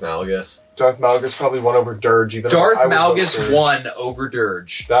won? Darth Malgus. Darth Malgus probably won over Dirge. Even though Darth I would vote Malgus Dirge. won over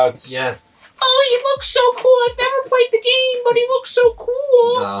Dirge. That's Yeah. Oh, he looks so cool. I've never played the game, but he looks so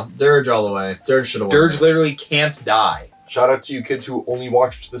cool. No, Dirge all the way. Dirge should have won. Dirge that. literally can't die. Shout out to you kids who only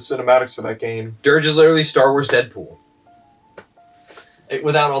watched the cinematics for that game. Dirge is literally Star Wars Deadpool.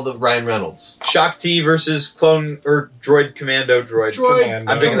 Without all the Ryan Reynolds. Shock T versus Clone or Droid Commando Droid. Droid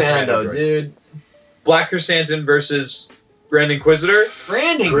Commando. I'm picking the Commando, Commando droid. dude. Black Chrysanthemum versus Grand Inquisitor.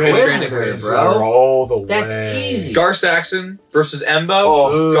 Grand Grand Inquisitor, Inquisitor bro. all the That's way. easy. Gar Saxon versus Embo.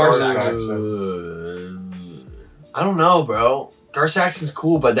 Oh, Gar Saxon. I don't know, bro. Gar Saxon's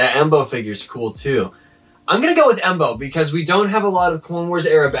cool, but that Embo figure's cool too. I'm gonna go with Embo because we don't have a lot of Clone Wars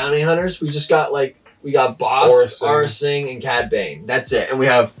era bounty hunters. We just got Boss, Aurra Sing, and Cad Bane. That's it. And we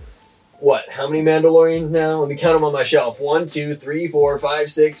have what? How many Mandalorians now? Let me count them on my shelf. 1, 2, 3, 4, 5,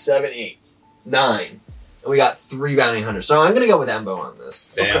 6, 7, 8, 9. And we got 3 bounty hunters. So I'm gonna go with Embo on this.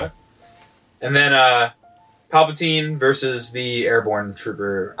 Damn. Okay. And then Palpatine versus the Airborne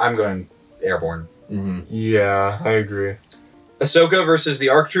Trooper. I'm going Airborne. Mm-hmm. Yeah, I agree. Ahsoka versus the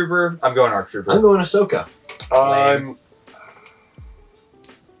ARC Trooper. I'm going ARC Trooper. I'm going Ahsoka. I'm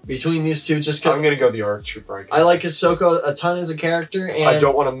Between these two, just I'm because gonna go the ARC Trooper. I guess. I like Ahsoka a ton as a character, and I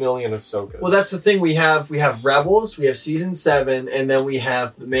don't want a million Ahsokas. well, that's the thing. We have Rebels, we have Season 7, and then we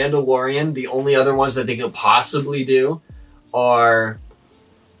have The Mandalorian. The only other ones that they could possibly do are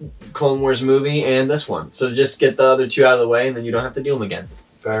Clone Wars movie and this one. So just get the other 2 out of the way, and then you don't have to do them again.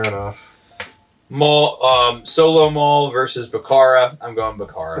 Fair enough. Maul, Solo Maul versus Bakara. I'm going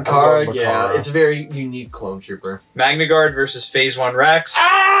Bakara. Bakara, Bakara. yeah, it's a very unique clone trooper. Magna Guard versus Phase 1 Rex.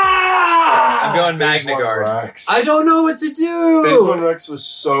 I'm going Phase Magna 1 Guard. Rex. I don't know what to do. Phase 1 Rex was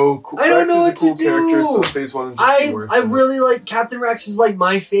so cool. I don't Rex know is what a cool to character, do. so Phase 1 would just be worth I it. really like Captain Rex is like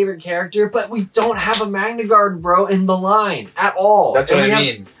my favorite character, but we don't have a Magna Guard, bro, in the line at all. That's And what we I have-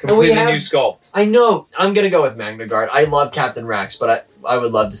 mean. Completely have- new sculpt. I know. I'm gonna go with Magna Guard. I love Captain Rex, but I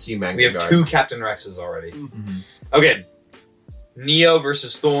would love to see Magna We have Guard. 2 Captain Rexes already. Mhm. Okay. Neo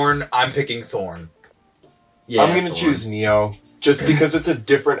versus Thorn. I'm picking Thorn. Yeah, I'm gonna Thorn. choose Neo, just because it's a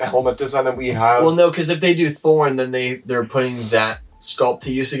different helmet design than we have. Well, no, because if they do Thorn, then they're putting that sculpt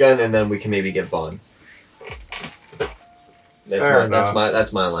to use again, and then we can maybe get Vaughn. Fair enough.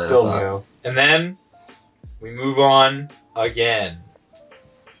 That's my line Still of thought. Neo. And then we move on again.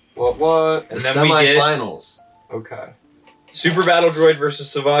 What? And The then we get semifinals. Okay. Super Battle Droid versus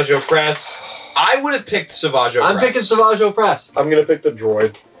Savage Opress. I would have picked Savage Opress. I'm picking Savage Opress. I'm gonna pick the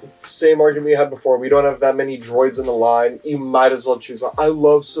droid. Same argument we had before. We don't have that many droids in the line. You might as well choose one. I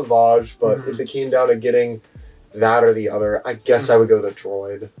love Savage, but Mhm. if it came down to getting that or the other, I guess I would go the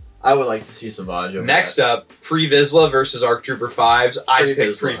droid. I would like to see Savage Opress. Next up, Pre Vizsla versus ARC Trooper 5s. I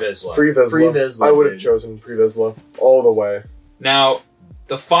picked Pre-Vizsla. Pre Vizsla. Pre Vizsla. Pre-Vizsla, I would have dude. chosen Pre Vizsla all the way. Now,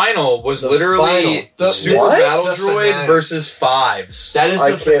 the final was The literally final. The- Super What? Battle The Droid finale. versus 5s. That is the I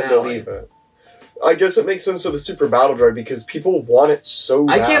can't finale. believe it. I guess it makes sense for the Super Battle Droid because people want it so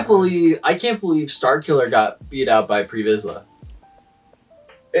I bad. can't believe Starkiller got beat out by Pre Vizsla.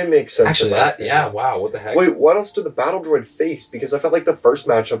 It makes sense. Actually, in my that, opinion. yeah, wow, what the heck? Wait, what else did the Battle Droid face? Because I felt like the first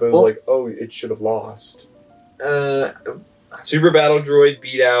matchup, it was Well- like, oh, it should have lost. Super Battle Droid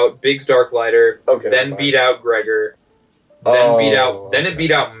beat out Biggs Darklighter, Okay. then never beat mind. out Gregor, then Oh, it okay.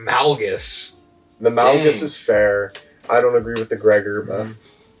 beat out Malgus. The Malgus Dang. is fair. I don't agree with the Gregor, but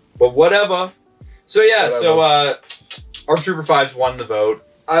But whatever. So yeah, Whatever. so ARC Trooper 5s won the vote.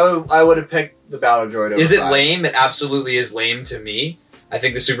 I would have picked the Battle Droid over Is it 5. lame? It absolutely is lame to me. I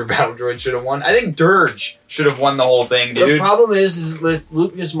think the Super Battle Droid should have won. I think Dirge should have won the whole thing, The dude. problem is with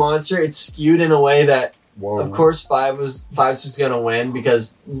Lucas Monster, it's skewed in a way that, whoa. of course, Fives was going to win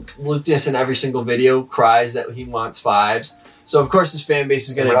because Lucas in every single video cries that he wants 5s. So, of course, his fan base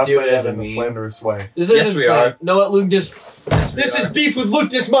is going We're to not do it saying as that a in a meme. slanderous way. This Yes, isn't we slang. are. Know what, Lucas? This is beef with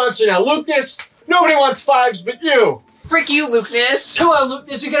Lucas Monster now. Lucas, nobody wants 5s but you. Frick you, Lukeness. Come on,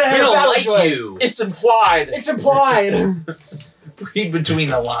 Lucas, you got to We have a don't Battle like Droid. you. It's implied. It's implied. Read between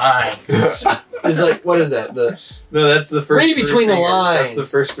the lines. It's like, what is that? No, that's the first. Read three between the fingers. lines. That's the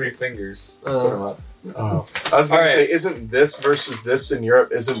first 3 fingers. Put 'em up. Oh. I was going All to right. say, isn't this versus this in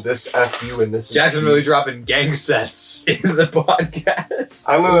Europe? Isn't this FU and this is Jackson really peace? dropping gang sets in the podcast.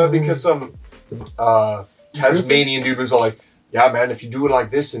 I don't know, because some Tasmanian dude was all like, yeah, man, if you do it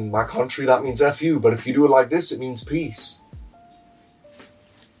like this in my country, that means FU, but if you do it like this, it means peace.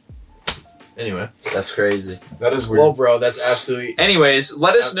 Anyway, that's crazy. That is weird. Well, bro, that's absolutely... Anyways,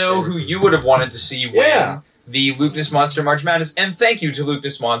 let us know who you would have wanted to see win Yeah. the Lukeness Monster March Madness, and thank you to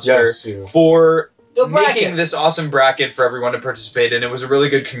Lukeness Monster yes, you. for The making this awesome bracket for everyone to participate in. It was a really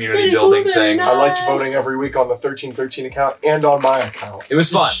good community Very cool, building very thing. nice. I liked voting every week on the 1313 account and on my account. It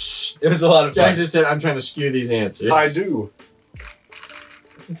was fun. It was a lot of fun. Jackson said, I'm trying to skew these answers. I do.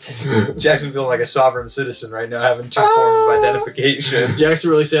 Jackson feeling like a sovereign citizen right now, having 2 forms of identification. Jackson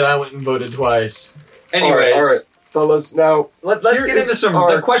really said, I went and voted twice. Anyways, all right, fellas. Now, let's here get into is some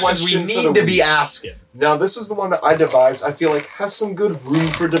our the questions we question for need the to be week. asking. Now, this is the one that I devised. I feel like has some good room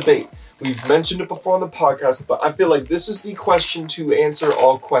for debate. We've mentioned it before on the podcast, but I feel like this is the question to answer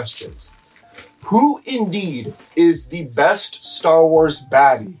all questions. who indeed is the best Star Wars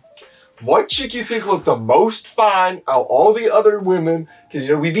baddie? What chick you think looked the most fine out of all the other women? Because,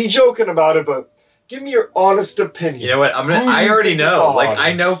 you know, we be joking about it, but give me your honest opinion. You know what? Who do I you already think is know. the Like,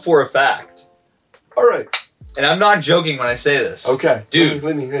 I hottest? know for a fact. All right. And I'm not joking when I say this. Okay. Dude.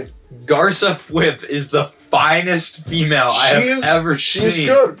 Let me. Garza Fwip is the finest female I have ever seen. She's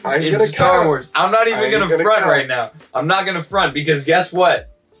good. I ain't in gonna Star count. Wars. I'm not I even ain't gonna gonna front count. right now. I'm not gonna front because guess what?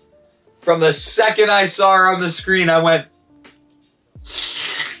 From the second I saw her on the screen, I went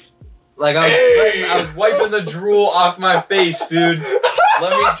like I was wiping the drool off my face, dude.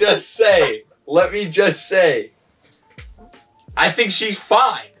 Let me just say. I think she's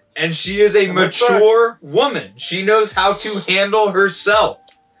fine. And she is a mature woman. She knows how to handle herself.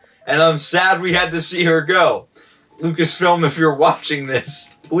 And I'm sad we had to see her go. Lucasfilm, if you're watching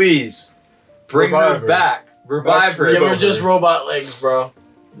this, please bring Revive her her. back. Revive Let's her. Give her Over. just robot legs, bro.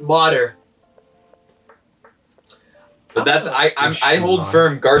 Mod her. But that's I she hold alive?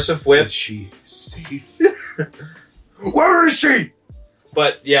 firm. Garza Is Fwip. she safe? Where is she?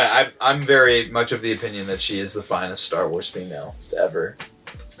 But yeah, I'm very much of the opinion that she is the finest Star Wars female to ever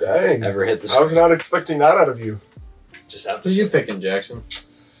Dang. hit the I was screen. not expecting that out of you. Just have to Who you say. picking, Jackson?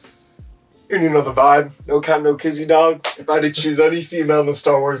 You know the vibe. No cat, no kizzy dog. If I had to choose any female in the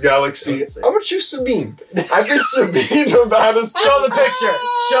Star Wars galaxy, Let's see. I'm gonna choose Sabine. I think Sabine the baddest. Show the picture.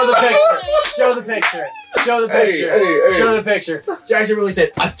 Show the picture. Show the picture. Show the Hey, picture. hey. Show the picture. Jackson really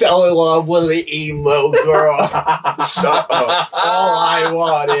said, I fell in love with the emo girl. Shut up. All I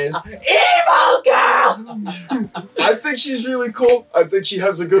want is emo girl. I think she's really cool. I think she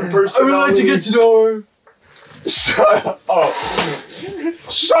has a good personality. to know her. Shut up.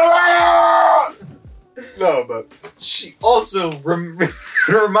 Shut up! No, but She also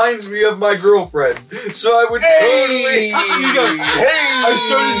reminds me of my girlfriend, so I would Hey! totally. She got- Hey! I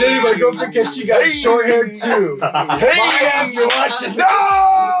started dating my girlfriend because she got Hey! short hair too. Hey! Mom, you're watching.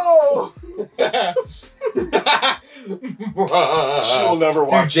 No! She'll never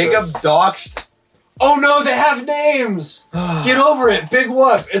Dude, watch Jacob this. doxed. Oh no, they have names. Get over it. Big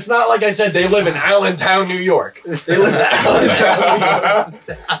whoop. It's not like I said they live in Allentown, New York. They live in Allentown,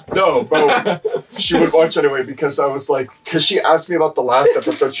 New York. No, bro. She would watch anyway because I was like, because she asked me about the last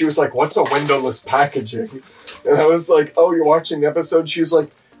episode. She was like, what's a windowless packaging? And I was like, oh, you're watching the episode? She was like,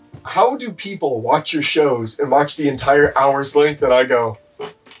 how do people watch your shows and watch the entire hour's length? And I go,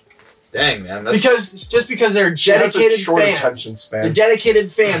 Dang, man. That's Because they're she has a dedicated short fans. attention They're span. dedicated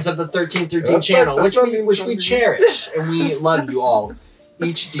fans of the 1313 channel, That's not me, which that's we not me. cherish and we love you all,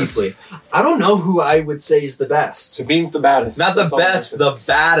 each deeply. I don't know who I would say is the best. Sabine's the baddest. not the That's all I best, said. the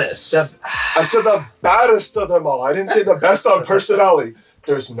baddest. I said the baddest of them all. I didn't say the best on personality.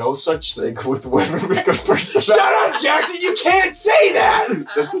 There's no such thing with women with good personality. Shut up, Jackson! You can't say that.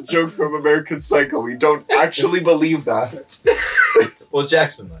 That's a joke from American Psycho. We don't actually believe that. Well,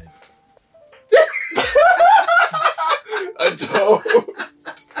 Jackson might. I don't.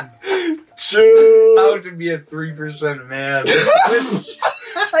 Chill. How to be a 3% man.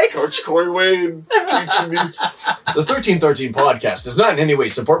 Coach Corey Wayne teaching me. The 1313 podcast does not in any way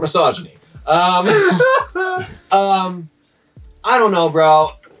support misogyny. I don't know,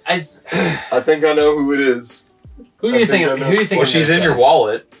 bro. I think I know who it is. Who do you I think think? I know. Who do you think? Well, I'm she's gonna in say? your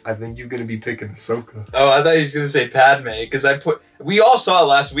wallet. I think you're gonna be picking Ahsoka. Oh, I thought he was going to say Padme, because we all saw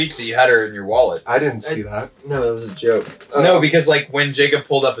last week that you had her in your wallet. I didn't see that. No, that was a joke. No, because like when Jacob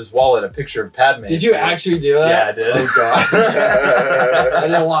pulled up his wallet, a picture of Padme. Did you actually do that? Yeah, I did. Oh god, I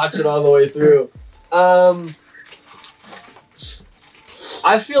didn't watch it all the way through.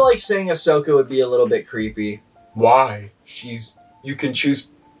 I feel like saying Ahsoka would be a little bit creepy. Why? You can choose.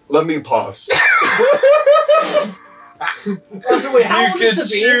 Let me pause. Also, wait, how You old is can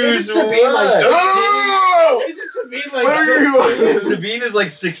Sabine? Is choose it Sabine like what? 13? Is it Sabine like Where are 15? you? Sabine is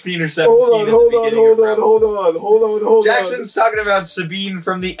like 16 or 17 Hold on, at the hold beginning on, of Rebels. hold on. Jackson's talking about Sabine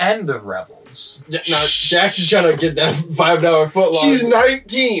from the end of Rebels. No, Jackson's trying to get that $5 foot long. She's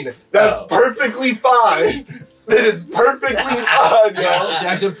 19. That's Oh. perfectly fine. That is perfectly fine, yo.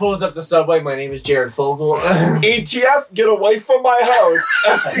 Jackson pulls up the subway. My name is Jared Fogle. ATF, get away from my house.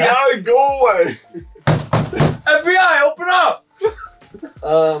 FBI, go away. FBI, open up!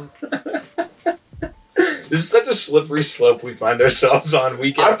 This is such a slippery slope we find ourselves on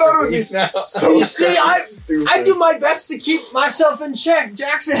week I after thought it would be week now. so You see, stupid. I do my best to keep myself in check.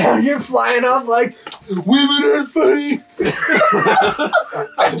 Jackson out here flying off like women are funny.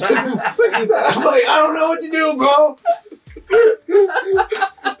 I didn't say I'm that. like, I don't know what to do, bro.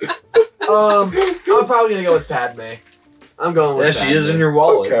 I'm probably gonna go with Padme. I'm going with Yeah, Padme. she is in your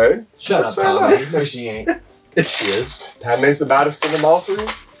wallet. Okay. Shut That's up, fair Tommy. enough. No, she ain't. She is. Padme's the baddest of them all for you?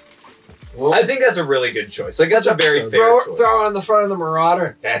 I think that's a really good choice. Like, that's a very fair choice. Throw on the front of the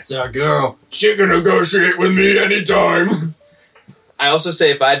Marauder. That's our girl. She can negotiate with me anytime. I also say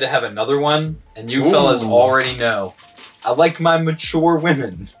if I had to have another one, and you fellas already know, I like my mature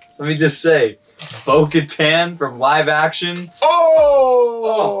women. Let me just say, Bo-Katan from live action.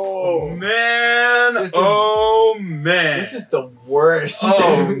 Oh, man! Man! This is the worst.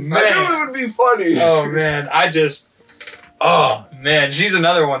 Oh dude. I knew man! it would be funny. Oh man! Oh man! She's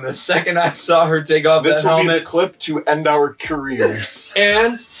another one. The second I saw her take off This that will be helmet, the clip to end our careers.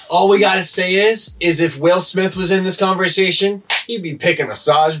 And all we gotta say is if Will Smith was in this conversation, he'd be picking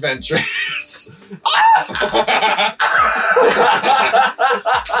Asajj Ventress.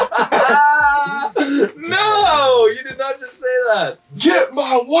 no! You did not just say that. Get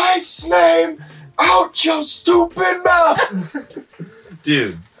my wife's name out your stupid mouth.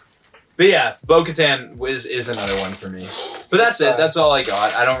 Dude. But yeah, Bo-Katan is another one for me. But that's it. That's all I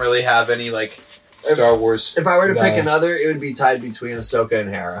got. I don't really have any, like, Star Wars. If I were to pick No. another, it would be tied between Ahsoka and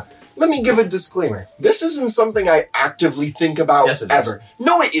Hera. Let me give a disclaimer. This isn't something I actively think about Yes, it is. ever.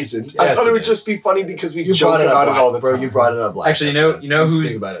 No, it isn't. I Yes, thought it it would is. just be funny because we You joke brought it about up, it all the bro. time. You brought it up last Actually, episode. you know who's-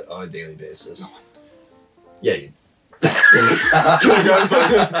 think about it on a daily basis. Yeah, you. Guys,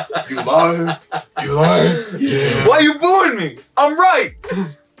 like, you lie. You lie. Yeah. Why are you bullying me? I'm right!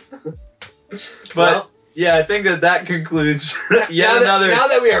 But, Well, yeah, I think that concludes yet another... Now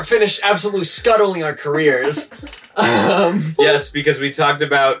that we are finished absolutely scuttling our careers, Yes, because we talked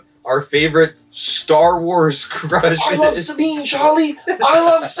about our favorite Star Wars crushes. I love Sabine, Charlie. I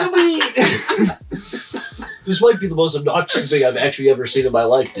love Sabine. this might be the most obnoxious thing I've actually ever seen in my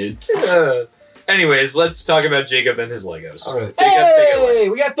life, dude. Anyways, let's talk about Jacob and his Legos. All right. Take it away. Hey,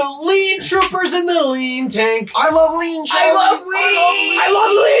 we got the lean troopers in the lean tank. I love lean, Charlie. I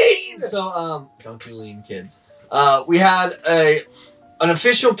love lean. So, don't do lean, kids. We had an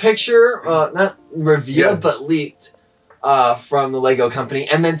official picture, not revealed, Yeah. but leaked, from the Lego company.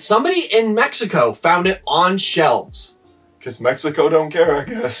 And then somebody in Mexico found it on shelves. Because Mexico don't care, I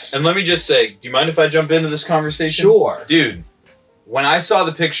guess. And let me just say, do you mind if I jump into this conversation? Sure. Dude, when I saw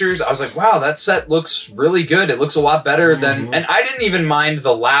the pictures, I was like, wow, that set looks really good. It looks a lot better than... Mhm. And I didn't even mind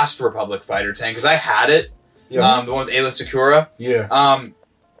the last Republic fighter tank, because I had it. Yeah. The one with Ayla Secura. Yeah.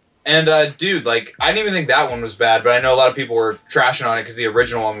 Dude, like, I didn't even think that one was bad, but I know a lot of people were trashing on it because the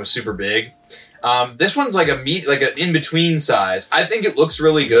original one was super big. This one's like an in-between size. I think it looks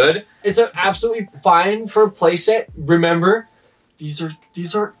really good. It's absolutely fine for a playset. Remember, these are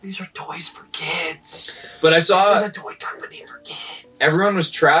toys for kids. But I saw... This is a toy company for kids. Everyone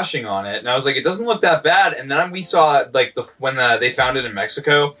was trashing on it, and I was like, it doesn't look that bad. And then we saw, like, when they found it in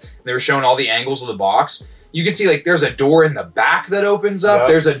Mexico, they were showing all the angles of the box. You can see, like, there's a door in the back that opens up. Yep.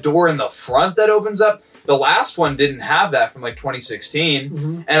 There's a door in the front that opens up. The last one didn't have that from, like, 2016.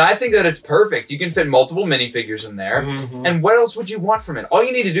 Mhm. And I think that it's perfect. You can fit multiple minifigures in there. Mhm. And what else would you want from it? All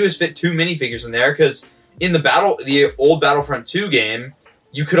you need to do is fit 2 minifigures in there, because in the old Battlefront 2 game,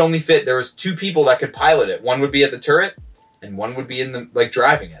 you could only fit... There was 2 people that could pilot it. One would be at the turret, and one would be in the, like,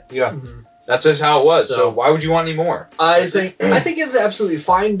 driving it. Yeah. That's just how it was. So So- why would you want any more? I think it's an absolutely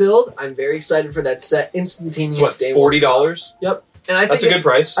fine build. I'm very excited for that set. Instantaneous It's what, day $40? Yep. And I That's think a good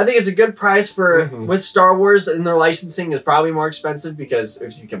price. I think it's a good price for Mhm. with Star Wars, and their licensing is probably more expensive because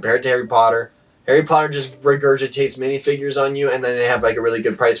if you compare it to Harry Potter just regurgitates minifigures on you, and then they have like a really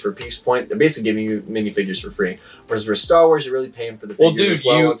good price for Peace Point. They're basically giving you minifigures for free. Whereas for Star Wars, you're really paying for the Well, figures dude, as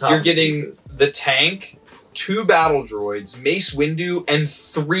well on top you're of the getting pieces. the tank, 2 battle droids, Mace Windu, and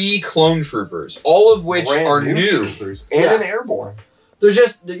 3 clone troopers, all of which Brand are new. troopers and Yeah. an airborne.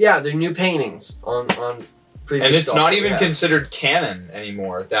 They're new paintings on previous. And it's sculpts not that we even have. considered canon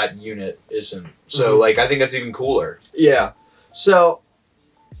anymore. That unit isn't. So, Mhm. like, I think that's even cooler. Yeah. So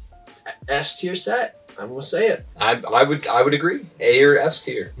S tier set. I'm gonna say it. I would agree. A or S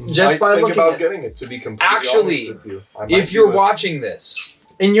tier. Just I by think looking about at- getting it, to be completely Actually, honest with you. I might If you're do it. watching this,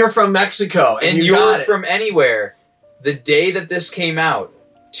 And you're from Mexico, and, and you got you're it. from anywhere, the day that this came out,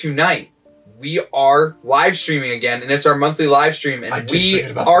 tonight, we are live streaming again, and it's our monthly live stream, I and did we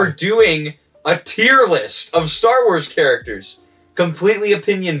forget about are that. doing a tier list of Star Wars characters, completely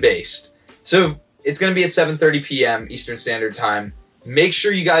opinion based. So it's going to be at 7:30 p.m. Eastern Standard Time. Make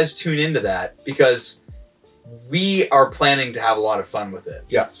sure you guys tune into that because we are planning to have a lot of fun with it.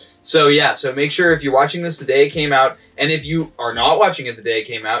 Yes. So yeah, so make sure if you're watching this the day it came out, and if you are not watching it the day it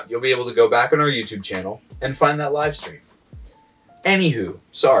came out, you'll be able to go back on our YouTube channel and find that live stream. Anywho,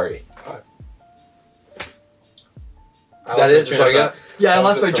 sorry. Is that it? That's all you got? Yeah, I That was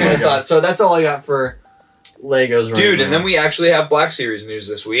lost it my for train of Lego. thought. So that's all I got for Legos right Dude, now. and then we actually have Black Series news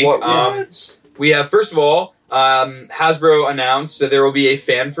this week. What? We have, first of all, Hasbro announced that there will be a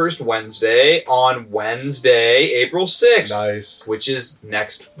Fan First Wednesday on Wednesday, April 6th, Nice. which is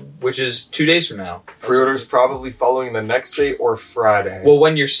 2 days from now. Pre-orders probably following the next day or Friday. Well,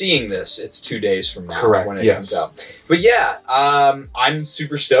 when you're seeing this, it's 2 days from now. Correct, When it yes. comes out. But yeah, I'm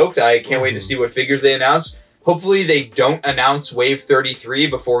super stoked. I can't wait to see what figures they announce. Hopefully they don't announce Wave 33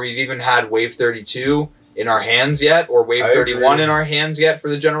 before we've even had Wave 32 in our hands yet, or Wave I 31 agree. in our hands yet for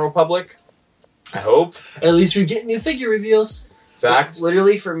the general public. I hope. At least we get new figure reveals. Fact.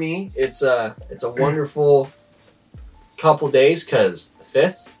 Literally for me, it's a wonderful couple days because the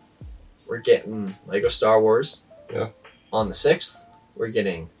 5th we're getting Lego Star Wars. Yeah. On the 6th we're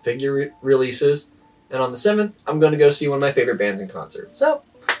getting figure releases, and on the 7th I'm going to go see one of my favorite bands in concert. So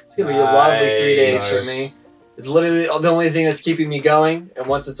it's going to be a lovely 3 days Nice. for me. It's literally the only thing that's keeping me going, and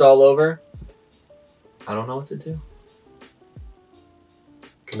once it's all over, I don't know what to do.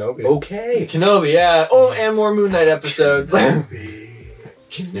 Kenobi. Okay. Kenobi, yeah. Oh, and more Moon Knight episodes.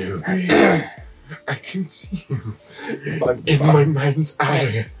 Kenobi. I can see you in my mind's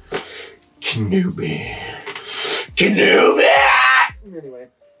eye. Kenobi. Anyway.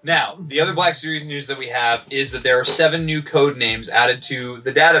 Now, the other Black Series news that we have is that there are 7 new code names added to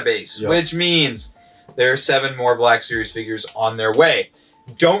the database, Yep. which means there are 7 more Black Series figures on their way.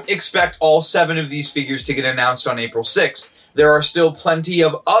 Don't expect all 7 of these figures to get announced on April 6th. There are still plenty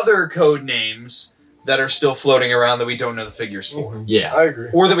of other code names that are still floating around that we don't know the figures for, Mhm. Yeah. I agree.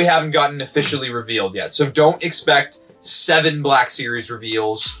 or that we haven't gotten officially revealed yet. So don't expect 7 Black Series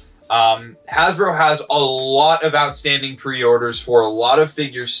reveals. Hasbro has a lot of outstanding pre-orders for a lot of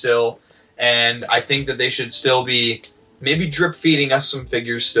figures still, and I think that they should still be maybe drip feeding us some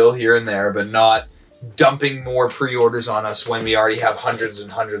figures still here and there, but not dumping more pre-orders on us when we already have hundreds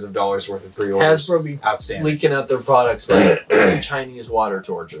and hundreds of dollars worth of pre-orders Hasbro be outstanding. leaking out their products like Chinese water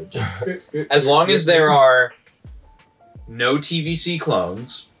torture. As long as there are no TVC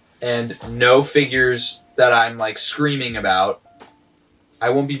clones and no figures that I'm like screaming about, I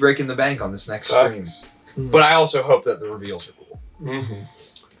won't be breaking the bank on this next stream. Facts. But I also hope that the reveals are cool. Mhm.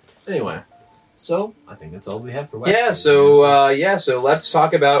 Anyway, so I think that's all we have for Yeah, so let's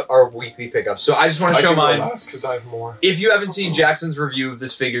talk about our weekly pickups. So I just want I to show can go mine. last because I have more. If you haven't seen Jackson's review of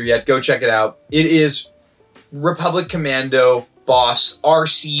this figure yet, go check it out. It is Republic Commando Boss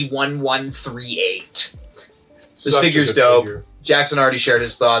RC1138. This Such a figure's good dope. figure. Jackson already shared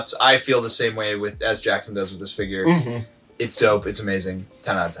his thoughts. I feel the same way as Jackson does with this figure. Mhm. It's dope. It's amazing.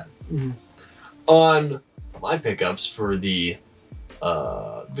 10 out of 10. On my pickups for the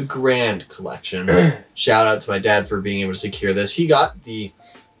Grand Collection, shout out to my dad for being able to secure this. He got the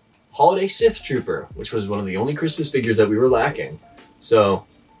Holiday Sith Trooper, which was one of the only Christmas figures that we were lacking. So,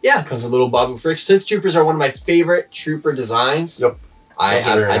 yeah, comes with a little Babu Frick. Sith Troopers are one of my favorite trooper designs. Yep. Those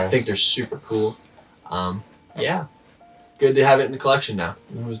are very I nice. think they're super cool. Yeah. Good to have it in the collection now.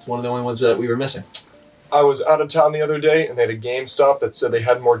 It was one of the only ones that we were missing. I was out of town the other day, and they had a GameStop that said they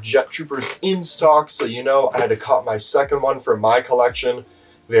had more Jet Troopers in stock. So I had to cop my second one for my collection.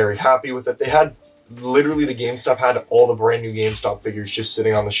 Very happy with it. They had literally the GameStop had all the brand new GameStop figures just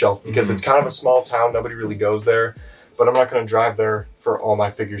sitting on the shelf because it's kind of a small town. Nobody really goes there. But I'm not going to drive there for all my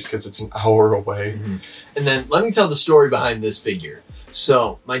figures because it's an hour away. And then let me tell the story behind this figure.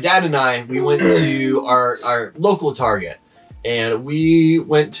 So my dad and I, we went to our local Target, and we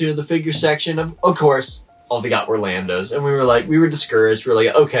went to the figure section of course, all they got were Landos, and we were discouraged. We were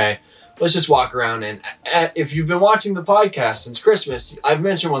like, okay, let's just walk around. And if you've been watching the podcast since Christmas, I've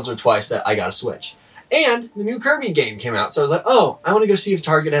mentioned once or twice that I got a Switch, and the new Kirby game came out. So I was like, oh, I want to go see if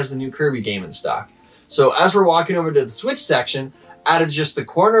Target has the new Kirby game in stock. So as we're walking over to the Switch section, out of just the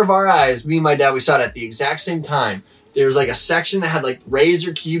corner of our eyes, me and my dad, we saw it at the exact same time. There was like a section that had like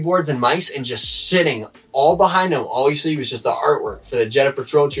Razer keyboards and mice, and just sitting all behind them, all you see was just the artwork for the Jedi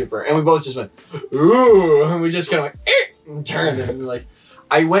Patrol Trooper. And we both just went, ooh, and we just kind of went, and turned, and we were like,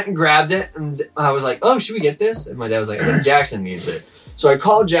 I went and grabbed it, and I was like, oh, should we get this? And my dad was like, I think Jackson needs it. So I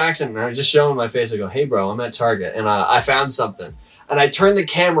called Jackson, and I was just showing him my face. I go, hey, bro, I'm at Target, and I found something. And I turned the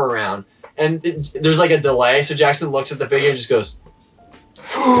camera around, and there's like a delay, so Jackson looks at the figure and just goes,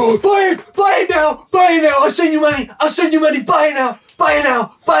 buy it now, I'll send you money, buy it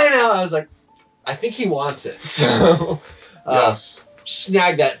now. I was like, I think he wants it. So, Yes.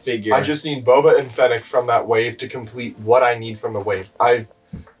 snag that figure. I just need Boba and Fennec from that wave to complete what I need from the wave. I've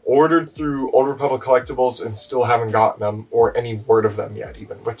ordered through Old Republic Collectibles and still haven't gotten them or any word of them yet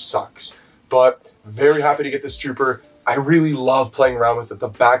even, which sucks. But very happy to get this trooper. I really love playing around with it. The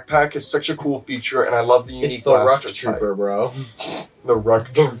backpack is such a cool feature, and I love the unique It's the Ruck blaster type. Trooper, bro. The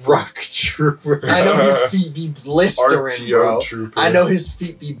Ruck The Ruck Trooper. I know his feet be blistering, RTO bro. Trooper. I know his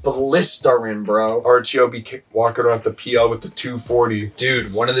feet be blistering, bro. RTO be walking around the PL with the 240.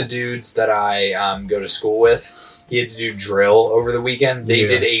 Dude, one of the dudes that I go to school with, he had to do drill over the weekend. They Yeah.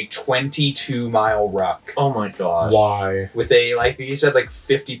 did a 22-mile ruck Oh my gosh. Why? with a, like, he said, like,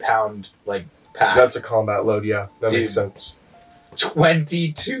 50-pound, like, pack. That's a combat load, yeah. That Dude. makes sense.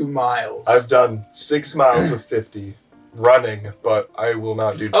 22 miles. I've done 6 miles with 50 running, but I will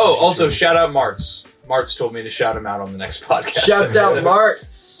not do 22 also, shout out miles. Martz. Martz told me to shout him out on the next podcast. Shouts out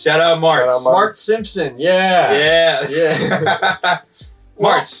Martz. Shout out Martz. Shout out Mart Simpson, yeah. Yeah. Yeah.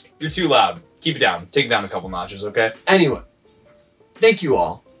 Martz, you're too loud. Keep it down. Take it down a couple notches, okay? Anyway, thank you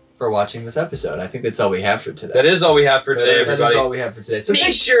all for watching this episode. I think that's all we have for today. That is all we have for today, That is everybody. all we have for today. So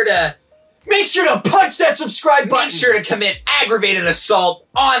Make sure to make sure to punch that subscribe button. make sure to commit aggravated assault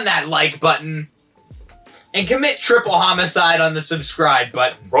on that like button. And commit triple homicide on the subscribe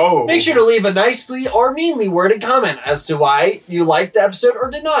button. Bro. Make sure to leave a nicely or meanly worded comment as to why you liked the episode or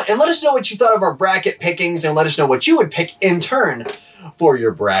did not. And let us know what you thought of our bracket pickings and let us know what you would pick in turn for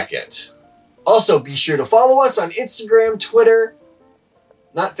your bracket. Also, be sure to follow us on Instagram, Twitter,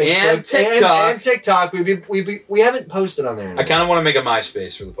 not Facebook, And TikTok. And TikTok. We haven't posted on there I anymore. kind of want to make a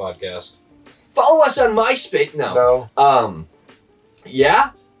MySpace for the podcast. Follow us on MySpace. No. Yeah,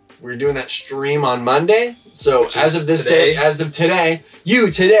 we're doing that stream on Monday. So Which as is of this today. day, as of today,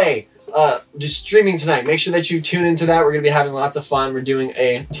 just streaming tonight. Make sure that you tune into that. We're gonna be having lots of fun. We're doing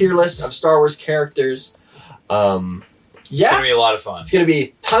a tier list of Star Wars characters. It's going to be a lot of fun. It's gonna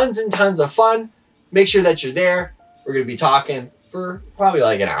be tons and tons of fun. Make sure that you're there. We're gonna be talking for probably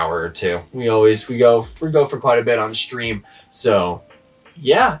like an hour or two. We go for quite a bit on stream. So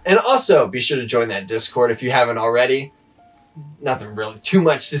yeah, and also be sure to join that Discord if you haven't already. Nothing really too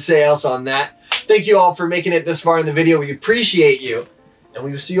much to say else on that. Thank you all for making it this far in the video. We appreciate you, and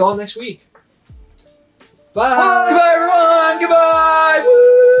we will see you all next week. Bye. Goodbye, everyone. Goodbye.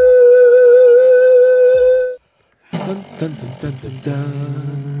 Dun dun dun dun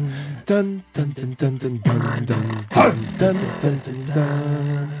dun dun dun dun dun dun dun dun dun dun dun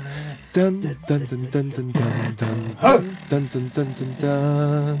dun. Dun dun dun dun dun dun dun dun dun dun dun dun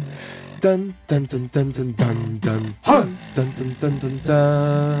dun. Dun dun dun dun dun dun dun dun dun dun dun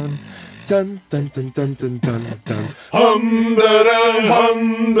dun. Dun dun dun dun dun dun dun. Hum da da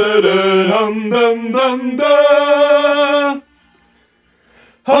hum da da hum dum dum da.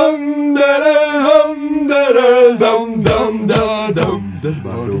 Hum da da hum da da dum dum da dum da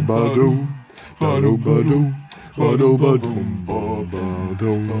ba ba dum ba dum ba dum ba dum ba dum ba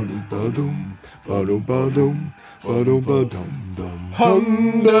dum ba dum ba dum ba dum ba dum ba dum dum. Hum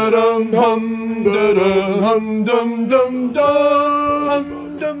da dum hum dum dum dum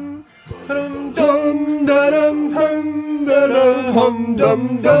dum. Hum dum da dum hum da da hum dum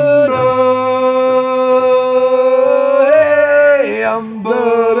da da. Hey, I'm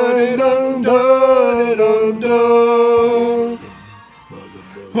da da dum da dum da.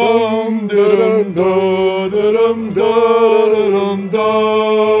 Hum da dum da dum da dum da.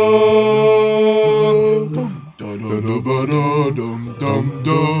 Dum da da ba da dum dum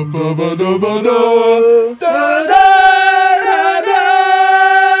da ba ba da ba da.